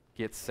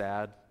get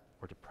sad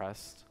or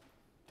depressed?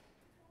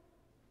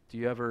 Do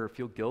you ever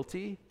feel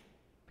guilty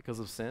because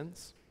of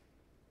sins?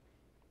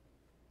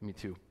 Me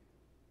too.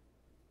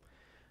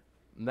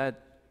 And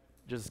that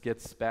just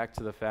gets back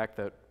to the fact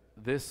that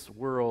this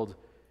world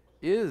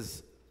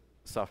is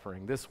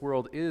suffering. This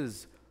world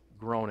is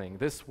groaning.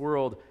 This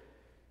world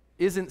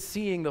isn't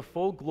seeing the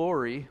full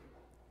glory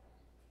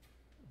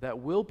that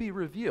will be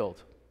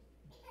revealed.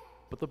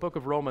 But the book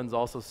of Romans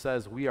also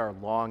says we are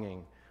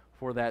longing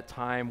for that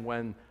time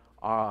when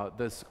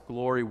this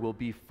glory will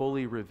be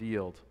fully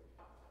revealed.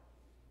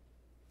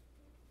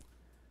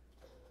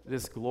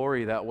 This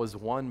glory that was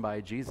won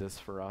by Jesus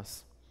for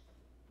us.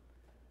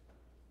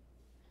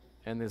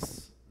 And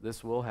this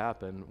this will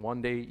happen.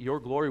 One day your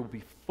glory will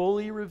be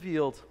fully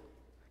revealed.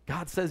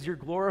 God says you're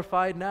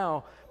glorified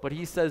now, but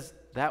he says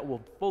that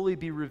will fully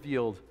be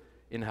revealed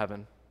in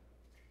heaven.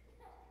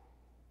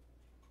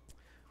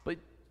 But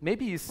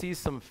maybe you see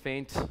some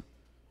faint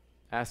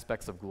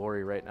aspects of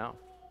glory right now.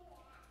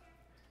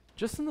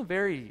 Just in the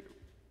very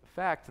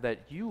fact that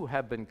you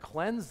have been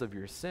cleansed of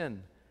your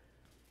sin.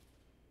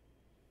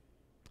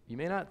 You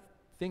may not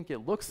think it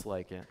looks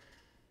like it,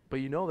 but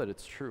you know that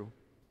it's true.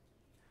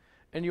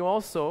 And you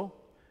also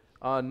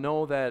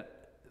know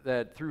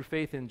that through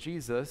faith in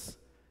Jesus,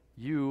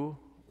 you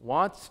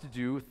want to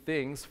do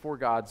things for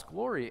God's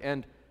glory.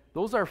 And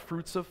those are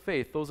fruits of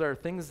faith. Those are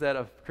things that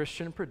a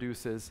Christian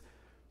produces,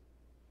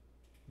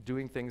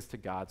 doing things to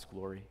God's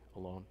glory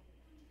alone.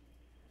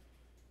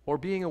 Or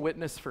being a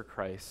witness for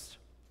Christ,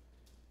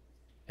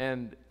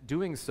 and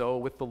doing so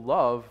with the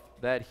love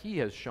that he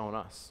has shown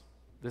us,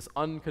 this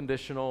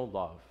unconditional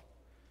love.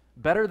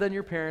 Better than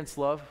your parents'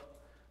 love,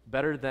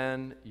 better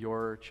than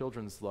your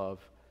children's love,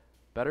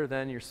 better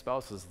than your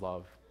spouse's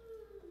love.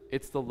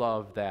 It's the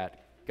love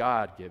that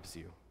God gives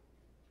you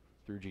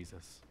through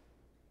Jesus.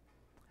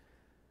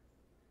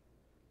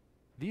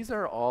 These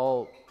are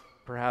all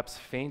perhaps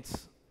faint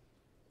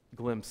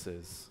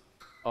glimpses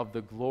of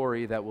the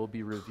glory that will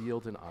be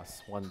revealed in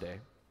us one day.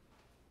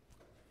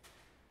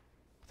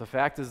 The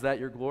fact is that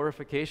your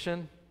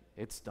glorification,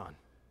 it's done.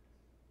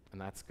 And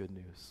that's good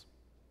news.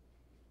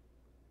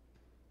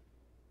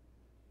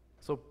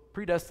 So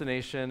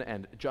predestination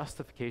and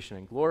justification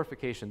and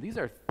glorification, these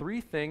are three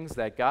things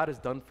that God has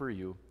done for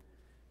you.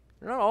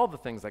 They're not all the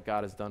things that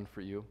God has done for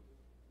you,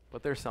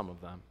 but they're some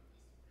of them.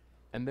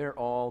 And they're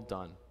all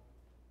done.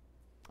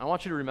 I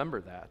want you to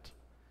remember that.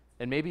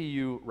 And maybe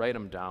you write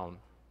them down.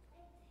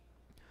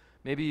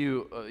 Maybe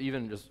you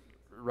even just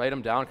write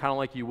them down kind of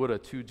like you would a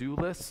to-do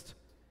list.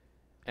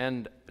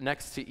 And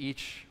next to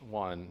each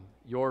one,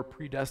 your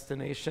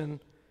predestination,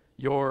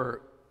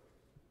 your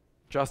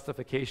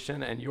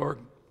justification, and your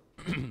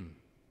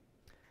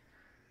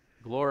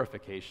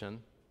glorification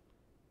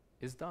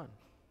is done.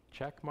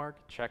 Check mark,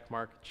 check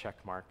mark, check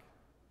mark.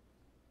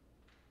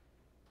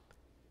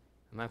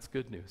 And that's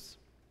good news.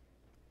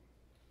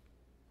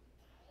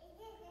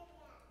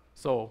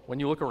 So when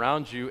you look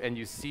around you and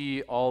you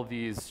see all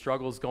these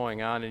struggles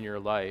going on in your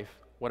life,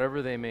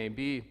 whatever they may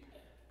be,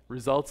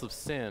 results of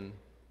sin,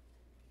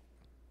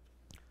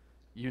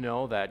 you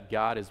know that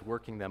God is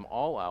working them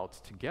all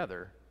out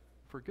together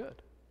for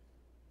good.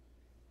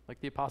 Like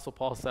the Apostle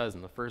Paul says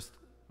in the first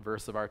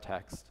verse of our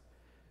text,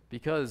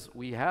 because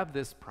we have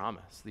this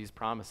promise, these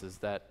promises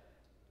that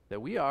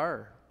we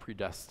are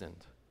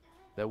predestined,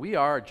 that we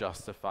are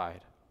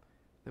justified,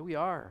 that we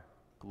are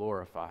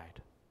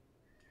glorified.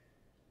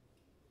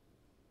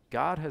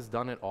 God has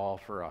done it all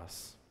for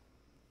us.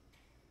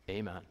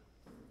 Amen.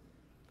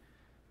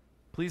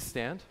 Please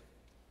stand.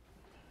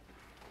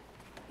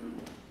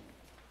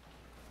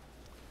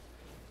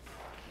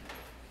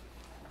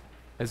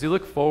 As you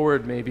look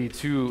forward maybe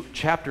to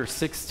chapter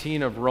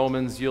 16 of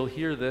Romans, you'll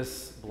hear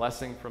this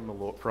blessing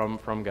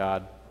from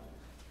God.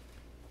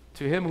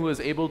 To him who is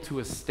able to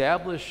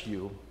establish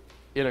you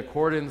in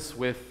accordance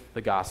with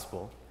the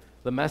gospel,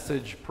 the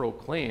message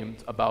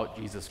proclaimed about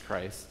Jesus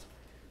Christ,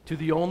 to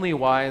the only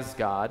wise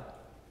God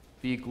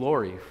be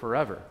glory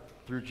forever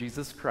through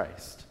Jesus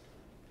Christ.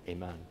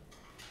 Amen.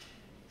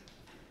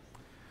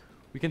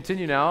 We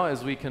continue now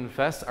as we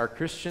confess our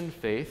Christian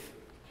faith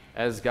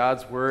as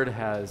God's word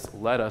has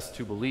led us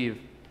to believe,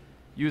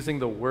 using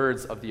the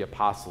words of the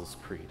Apostles'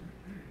 Creed.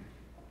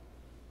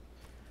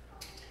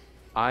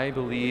 I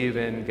believe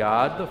in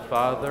God the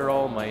Father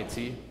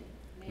Almighty,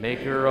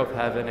 maker of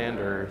heaven and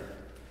earth.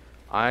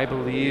 I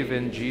believe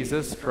in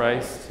Jesus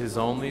Christ, his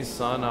only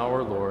Son,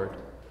 our Lord,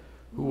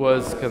 who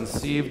was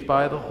conceived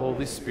by the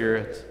Holy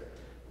Spirit,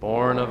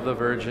 born of the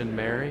Virgin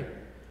Mary,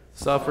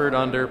 suffered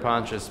under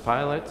Pontius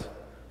Pilate,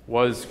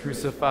 was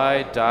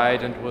crucified,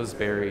 died, and was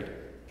buried.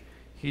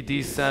 He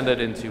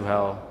descended into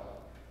hell.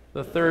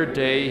 The third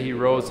day he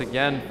rose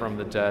again from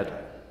the dead.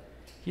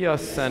 He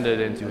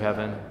ascended into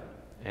heaven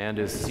and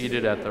is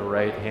seated at the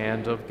right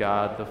hand of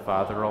God the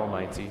Father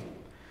Almighty.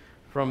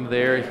 From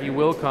there he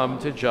will come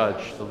to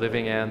judge the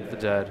living and the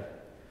dead.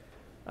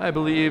 I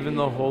believe in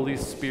the Holy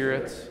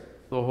Spirit,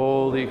 the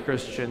holy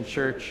Christian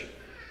church,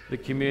 the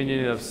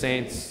communion of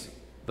saints,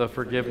 the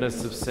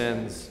forgiveness of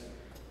sins,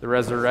 the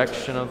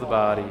resurrection of the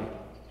body,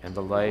 and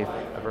the life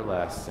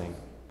everlasting.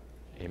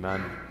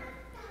 Amen.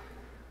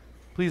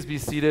 Please be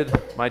seated,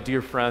 my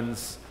dear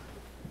friends.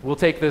 We'll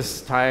take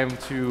this time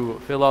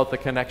to fill out the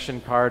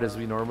connection card as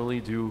we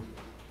normally do.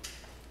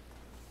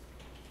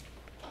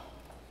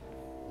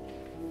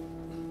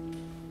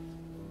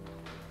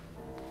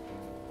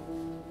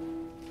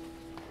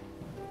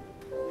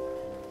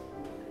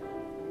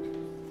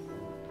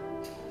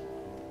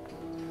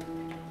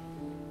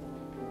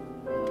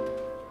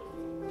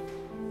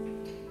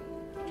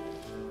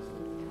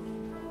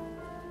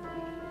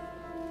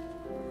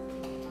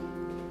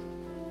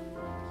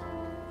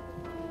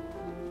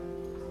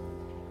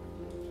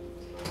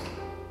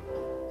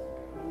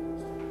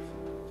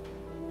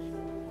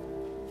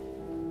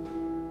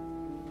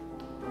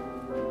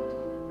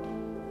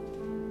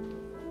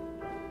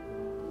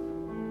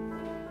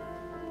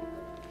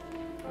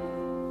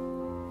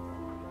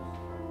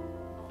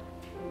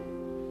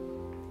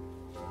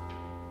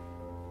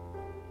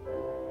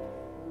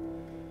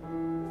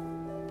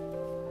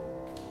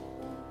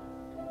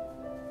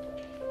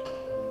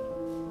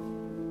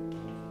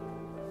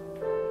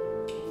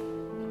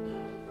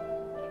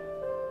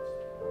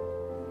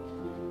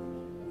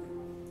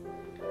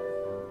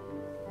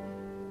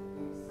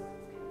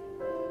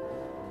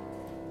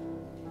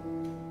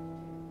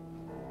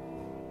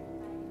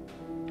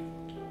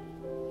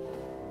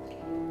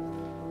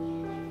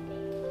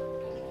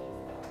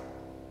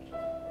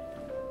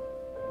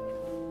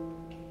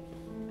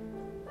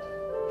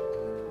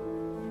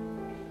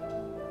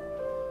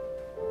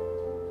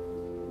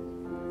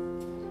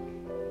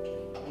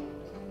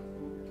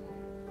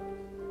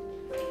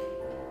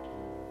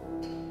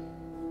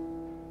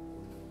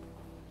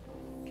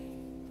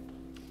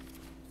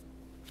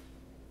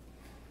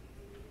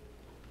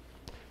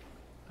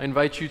 I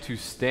invite you to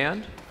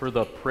stand for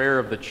the prayer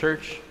of the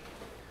church.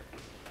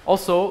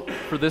 Also,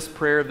 for this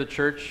prayer of the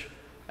church,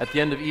 at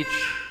the end of each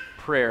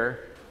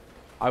prayer,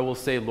 I will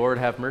say, Lord,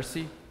 have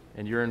mercy,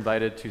 and you're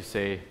invited to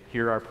say,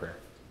 hear our prayer.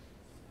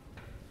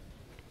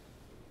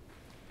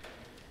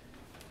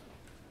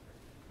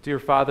 Dear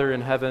Father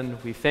in heaven,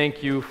 we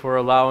thank you for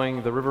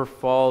allowing the River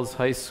Falls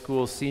High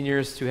School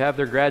seniors to have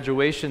their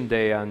graduation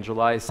day on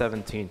July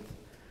 17th.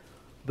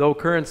 Though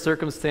current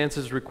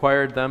circumstances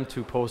required them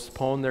to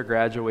postpone their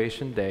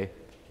graduation day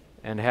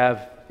and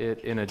have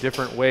it in a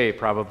different way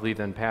probably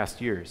than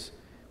past years,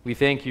 we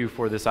thank you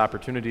for this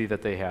opportunity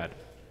that they had.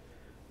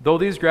 Though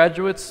these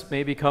graduates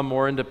may become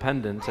more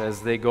independent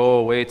as they go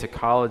away to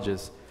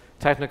colleges,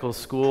 technical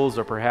schools,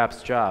 or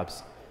perhaps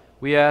jobs,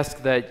 we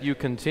ask that you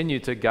continue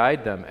to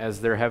guide them as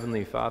their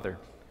Heavenly Father.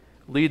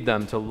 Lead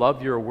them to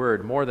love your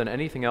word more than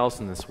anything else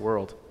in this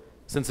world,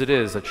 since it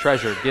is a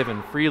treasure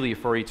given freely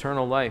for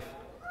eternal life.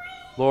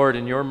 Lord,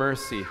 in your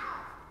mercy.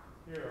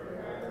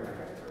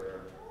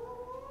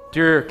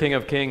 Dear King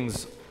of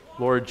Kings,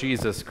 Lord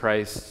Jesus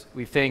Christ,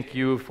 we thank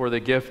you for the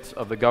gift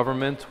of the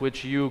government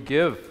which you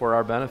give for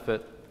our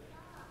benefit.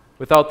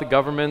 Without the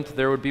government,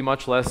 there would be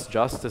much less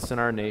justice in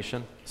our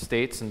nation,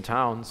 states, and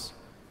towns.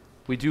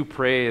 We do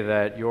pray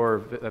that your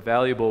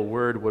valuable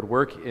word would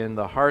work in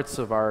the hearts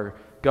of our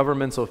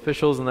government's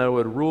officials and that it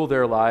would rule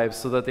their lives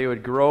so that they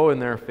would grow in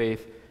their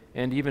faith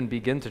and even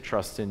begin to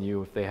trust in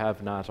you if they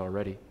have not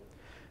already.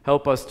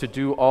 Help us to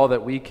do all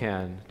that we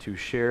can to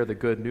share the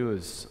good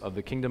news of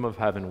the kingdom of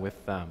heaven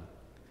with them.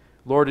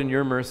 Lord, in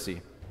your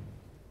mercy.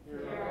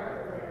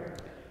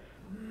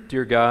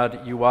 Dear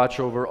God, you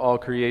watch over all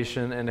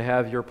creation and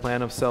have your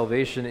plan of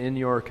salvation in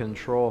your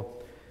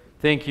control.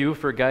 Thank you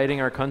for guiding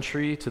our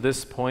country to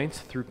this point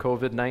through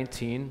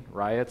COVID-19,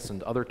 riots,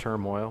 and other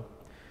turmoil.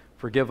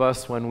 Forgive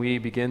us when we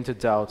begin to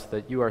doubt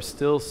that you are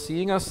still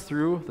seeing us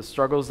through the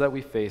struggles that we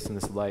face in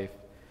this life.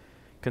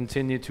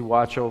 Continue to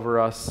watch over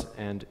us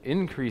and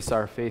increase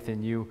our faith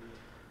in you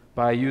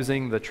by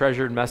using the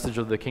treasured message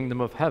of the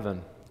kingdom of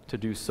heaven to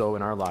do so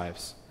in our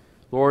lives.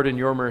 Lord, in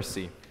your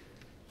mercy.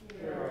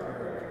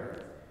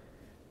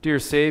 Dear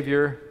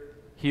Savior,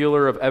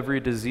 healer of every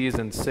disease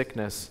and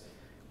sickness,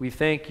 we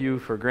thank you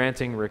for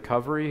granting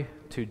recovery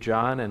to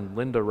John and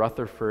Linda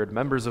Rutherford,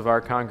 members of our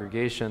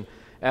congregation,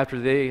 after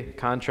they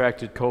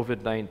contracted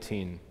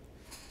COVID-19.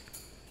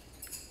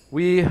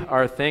 We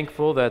are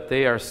thankful that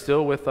they are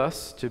still with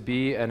us to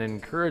be an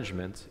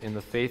encouragement in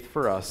the faith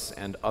for us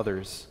and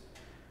others.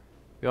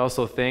 We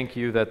also thank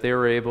you that they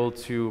were able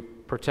to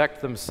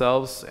protect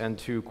themselves and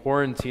to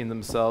quarantine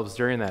themselves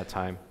during that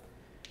time.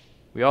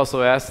 We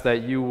also ask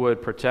that you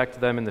would protect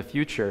them in the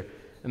future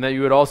and that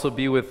you would also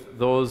be with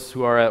those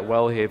who are at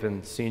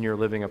Wellhaven Senior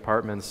Living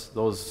Apartments,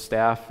 those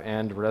staff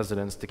and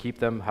residents, to keep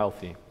them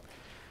healthy.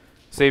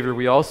 Savior,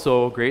 we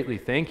also greatly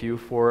thank you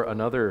for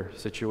another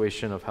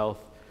situation of health.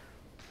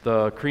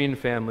 The Crean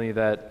family,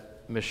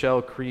 that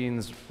Michelle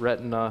Crean's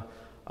retina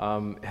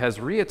has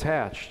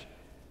reattached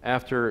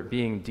after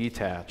being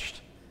detached.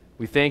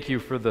 We thank you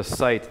for the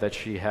sight that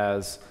she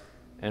has,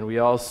 and we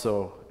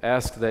also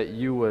ask that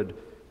you would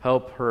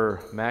help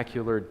her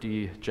macular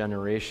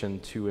degeneration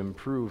to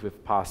improve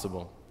if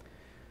possible.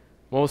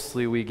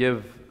 Mostly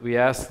we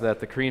ask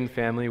that the Crean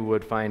family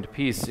would find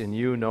peace in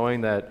you,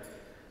 knowing that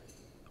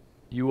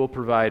you will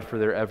provide for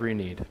their every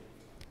need.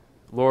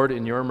 Lord,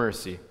 in your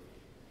mercy.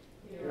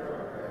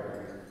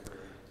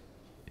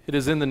 It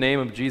is in the name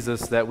of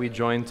Jesus that we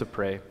join to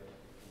pray.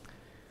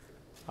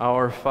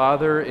 Our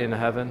Father in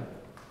heaven,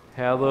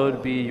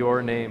 hallowed be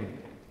your name.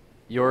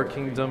 Your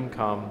kingdom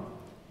come.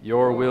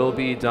 Your will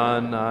be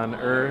done on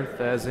earth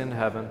as in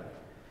heaven.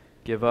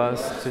 Give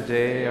us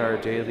today our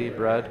daily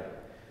bread.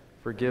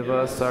 Forgive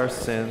us our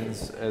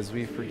sins as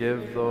we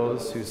forgive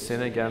those who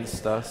sin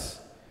against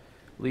us.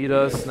 Lead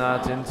us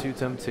not into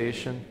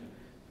temptation,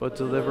 but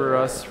deliver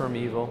us from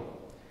evil.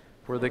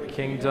 For the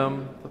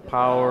kingdom, the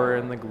power,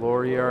 and the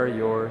glory are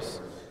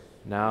yours,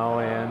 now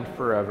and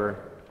forever.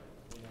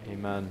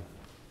 Amen.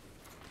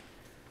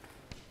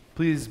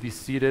 Please be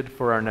seated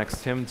for our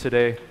next hymn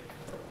today.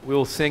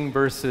 We'll sing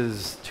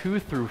verses 2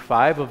 through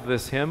 5 of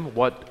this hymn,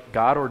 What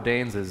God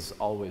Ordains is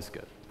Always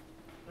Good.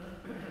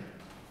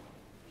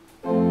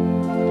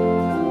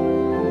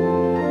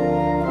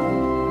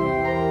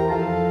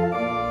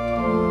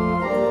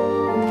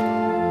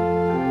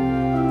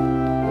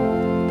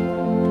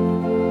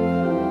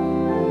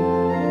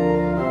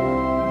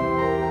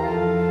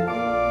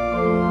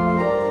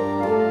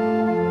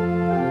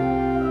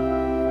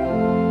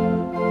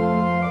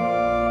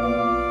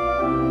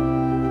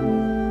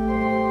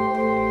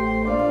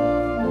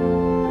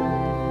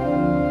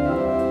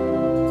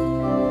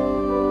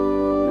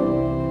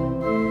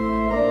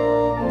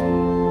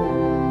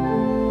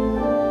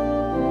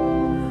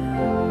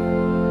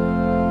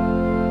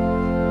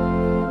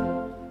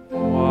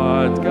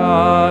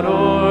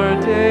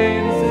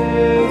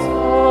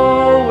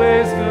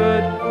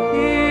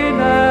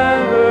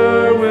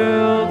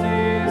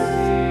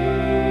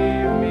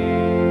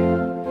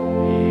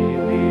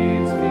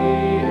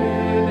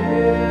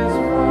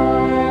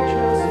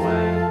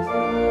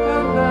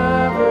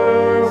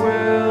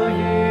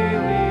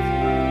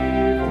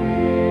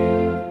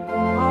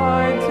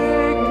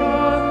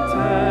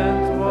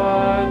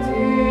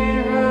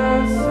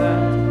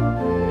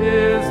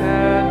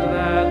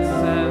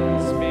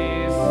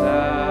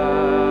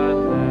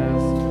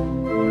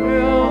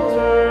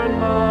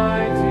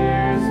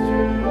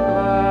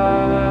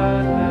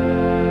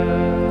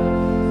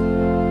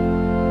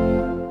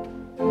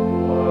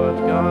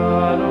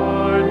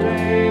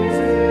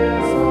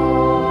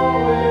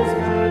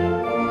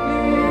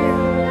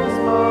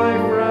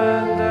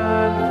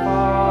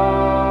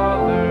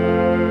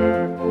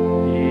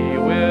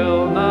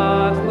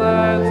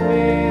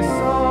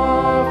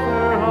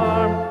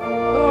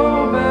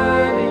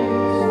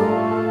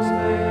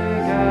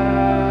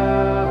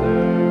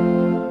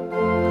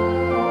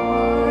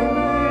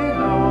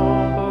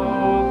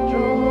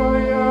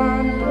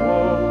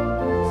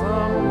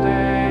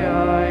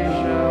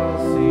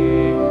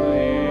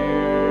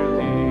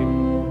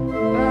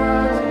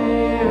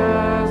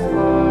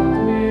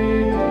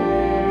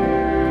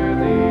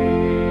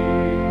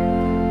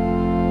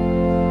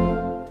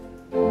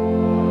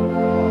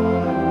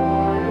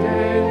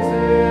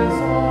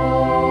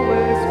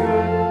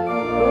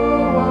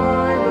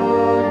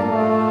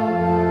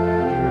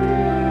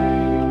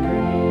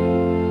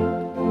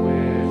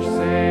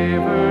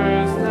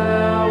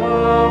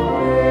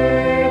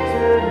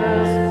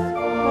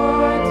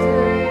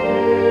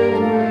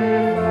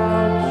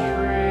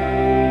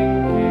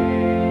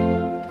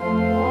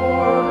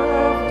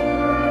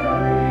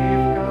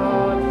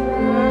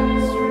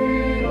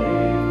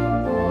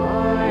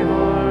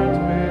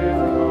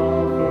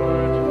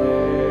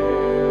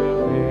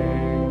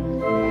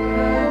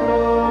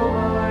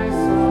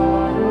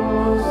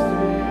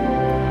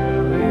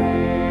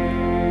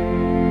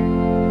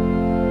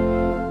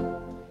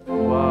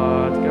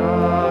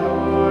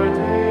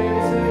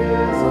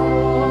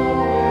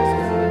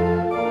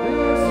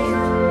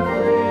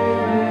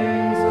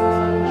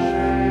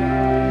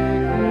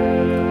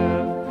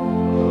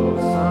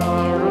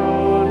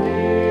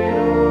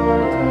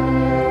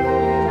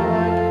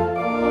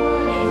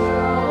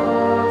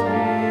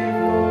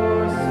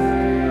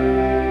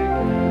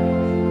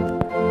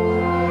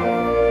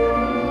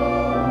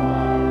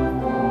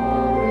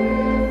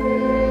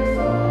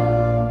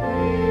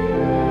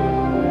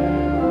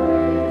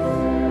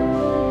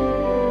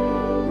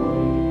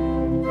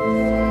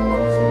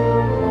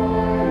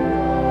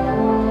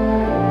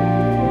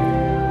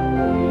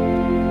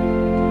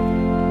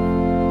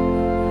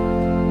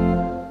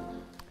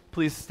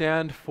 please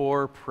stand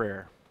for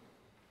prayer?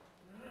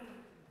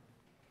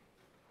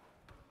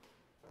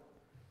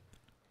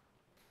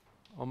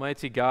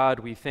 Almighty God,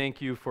 we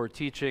thank you for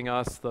teaching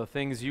us the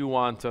things you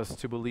want us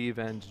to believe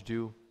and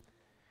do.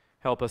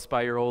 Help us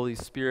by your Holy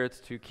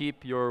Spirit to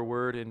keep your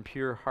word in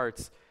pure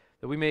hearts,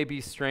 that we may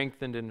be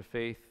strengthened in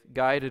faith,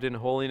 guided in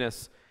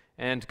holiness,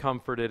 and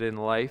comforted in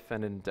life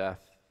and in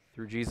death.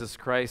 Through Jesus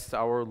Christ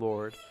our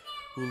Lord,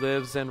 who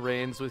lives and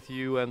reigns with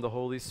you and the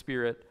Holy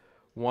Spirit,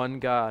 one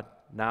God,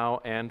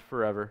 now and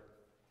forever.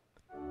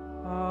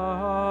 Amen.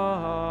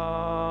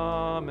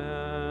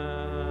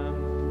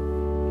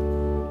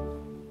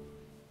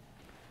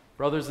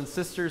 Brothers and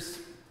sisters,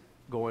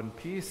 go in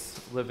peace,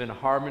 live in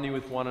harmony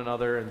with one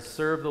another, and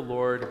serve the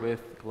Lord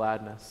with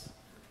gladness.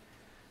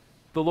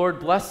 The Lord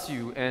bless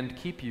you and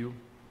keep you.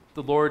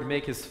 The Lord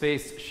make his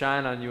face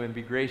shine on you and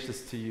be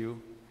gracious to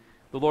you.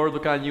 The Lord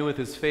look on you with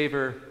his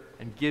favor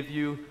and give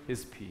you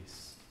his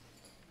peace.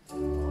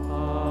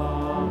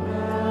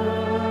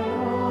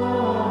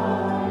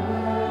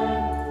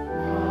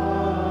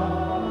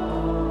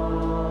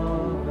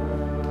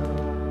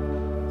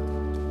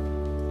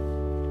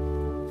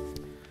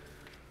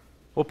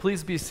 Well,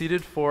 please be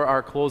seated for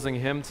our closing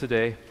hymn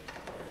today.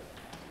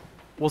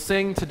 We'll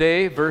sing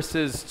today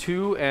verses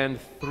 2 and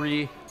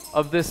 3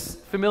 of this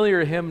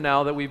familiar hymn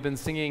now that we've been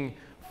singing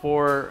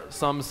for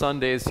some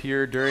Sundays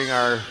here during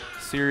our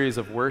series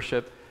of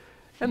worship.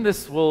 And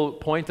this will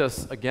point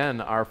us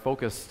again, our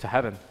focus to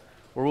heaven,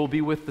 where we'll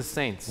be with the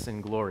saints in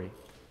glory.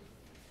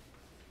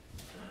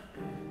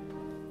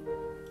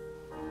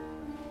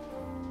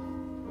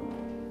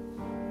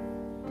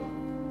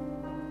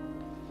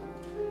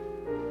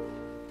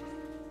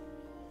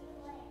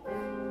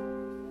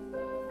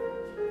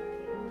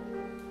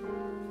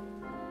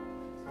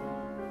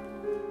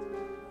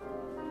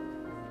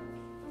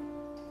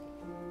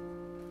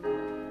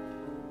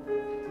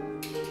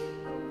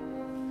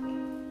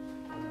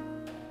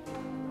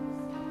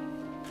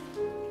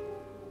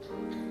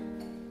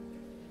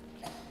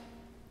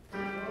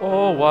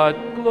 Oh, what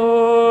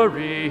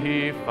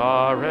glory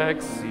far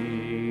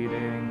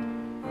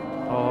exceeding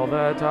all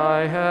that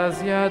eye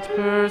has yet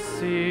perceived.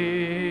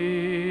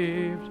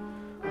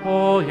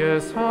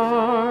 Holiest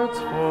hearts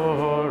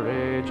for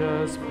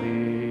ages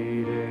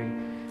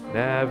pleading,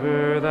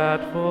 never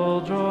that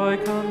full joy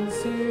conceived.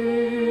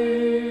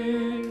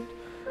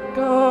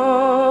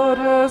 God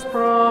has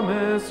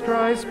promised,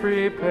 Christ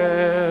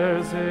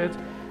prepares it,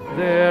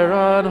 there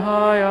on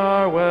high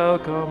our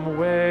welcome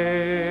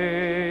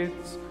waits.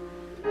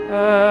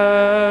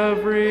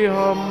 Every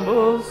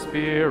humble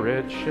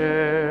spirit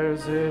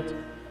shares it,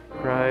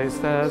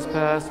 Christ has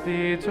passed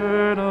the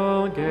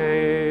eternal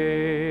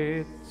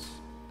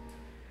gates.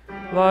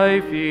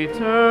 Life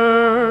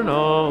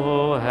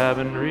eternal,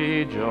 heaven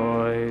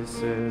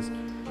rejoices,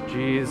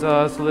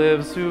 Jesus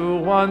lives who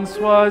once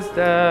was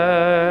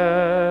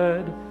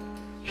dead.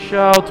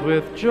 Shout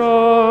with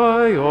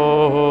joy,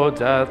 O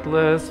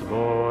deathless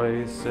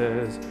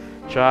voices,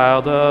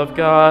 child of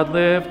God,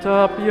 lift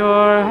up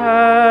your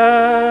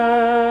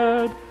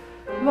head.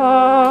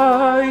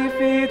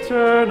 Life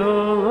eternal,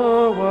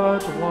 oh,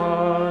 what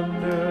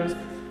wonders,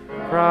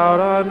 proud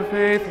on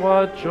faith,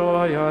 what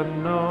joy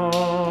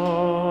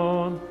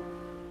unknown.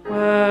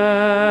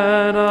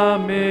 When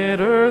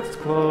amid earth's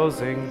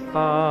closing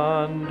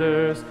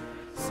thunders,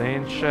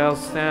 saints shall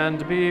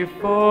stand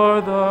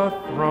before the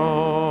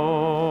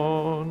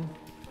throne.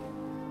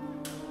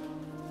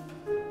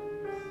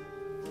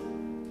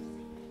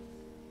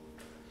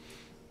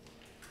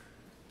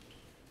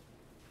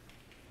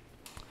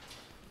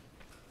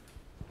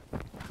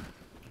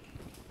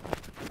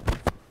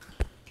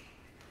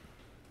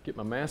 Get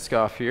my mask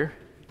off here.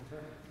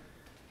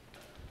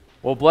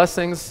 Well,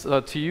 blessings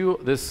to you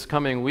this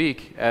coming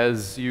week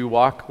as you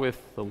walk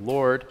with the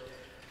Lord.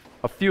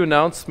 A few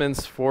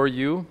announcements for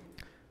you.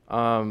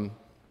 The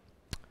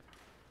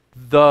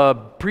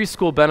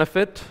preschool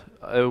benefit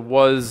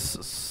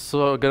was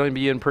going to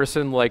be in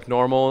person like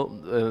normal.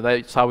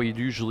 That's how we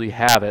usually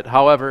have it.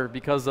 However,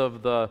 because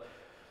of the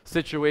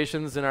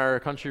situations in our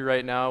country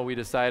right now, we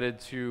decided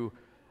to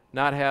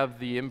not have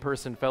the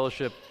in-person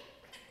fellowship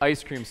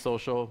ice cream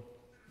social,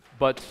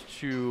 but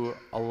to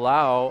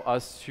allow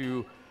us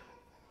to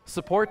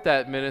support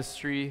that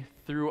ministry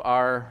through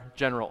our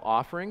general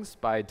offerings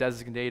by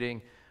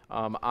designating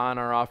on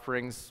our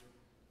offerings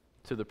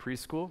to the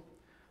preschool.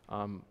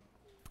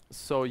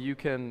 So you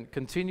can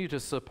continue to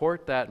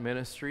support that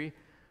ministry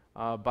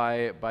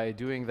by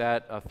doing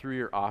that through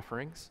your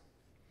offerings.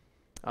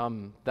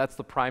 That's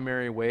the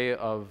primary way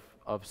of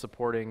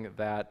supporting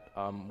that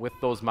with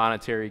those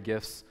monetary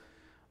gifts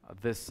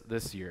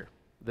this year,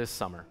 this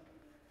summer.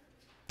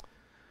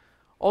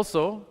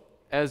 Also,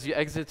 as you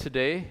exit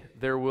today,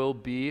 there will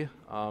be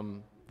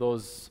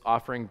those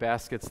offering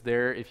baskets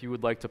there if you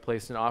would like to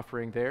place an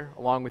offering there,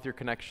 along with your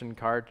connection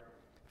card,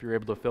 if you're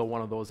able to fill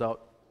one of those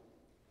out.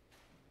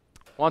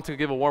 I want to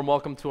give a warm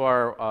welcome to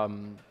our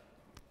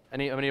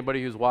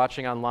anybody who's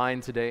watching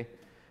online today,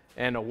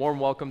 and a warm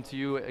welcome to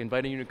you,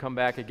 inviting you to come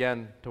back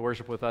again to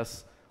worship with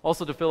us.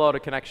 Also to fill out a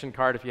connection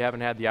card if you haven't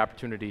had the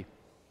opportunity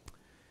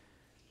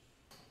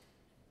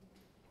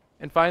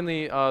And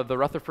finally, the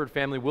Rutherford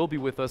family will be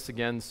with us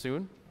again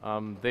soon.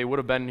 They would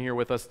have been here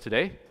with us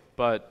today,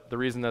 but the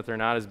reason that they're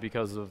not is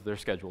because of their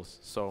schedules.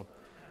 So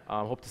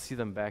hope to see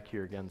them back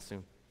here again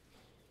soon.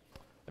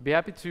 I'd be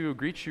happy to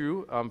greet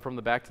you from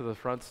the back to the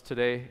front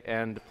today,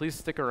 and please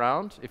stick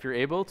around if you're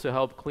able to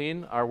help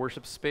clean our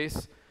worship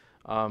space,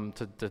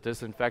 to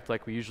disinfect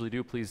like we usually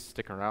do. Please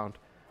stick around.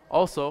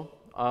 Also,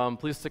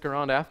 please stick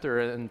around after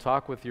and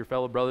talk with your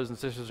fellow brothers and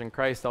sisters in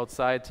Christ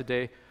outside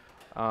today.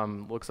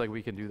 Looks like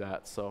we can do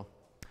that. So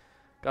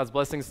God's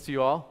blessings to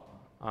you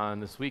all on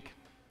this week.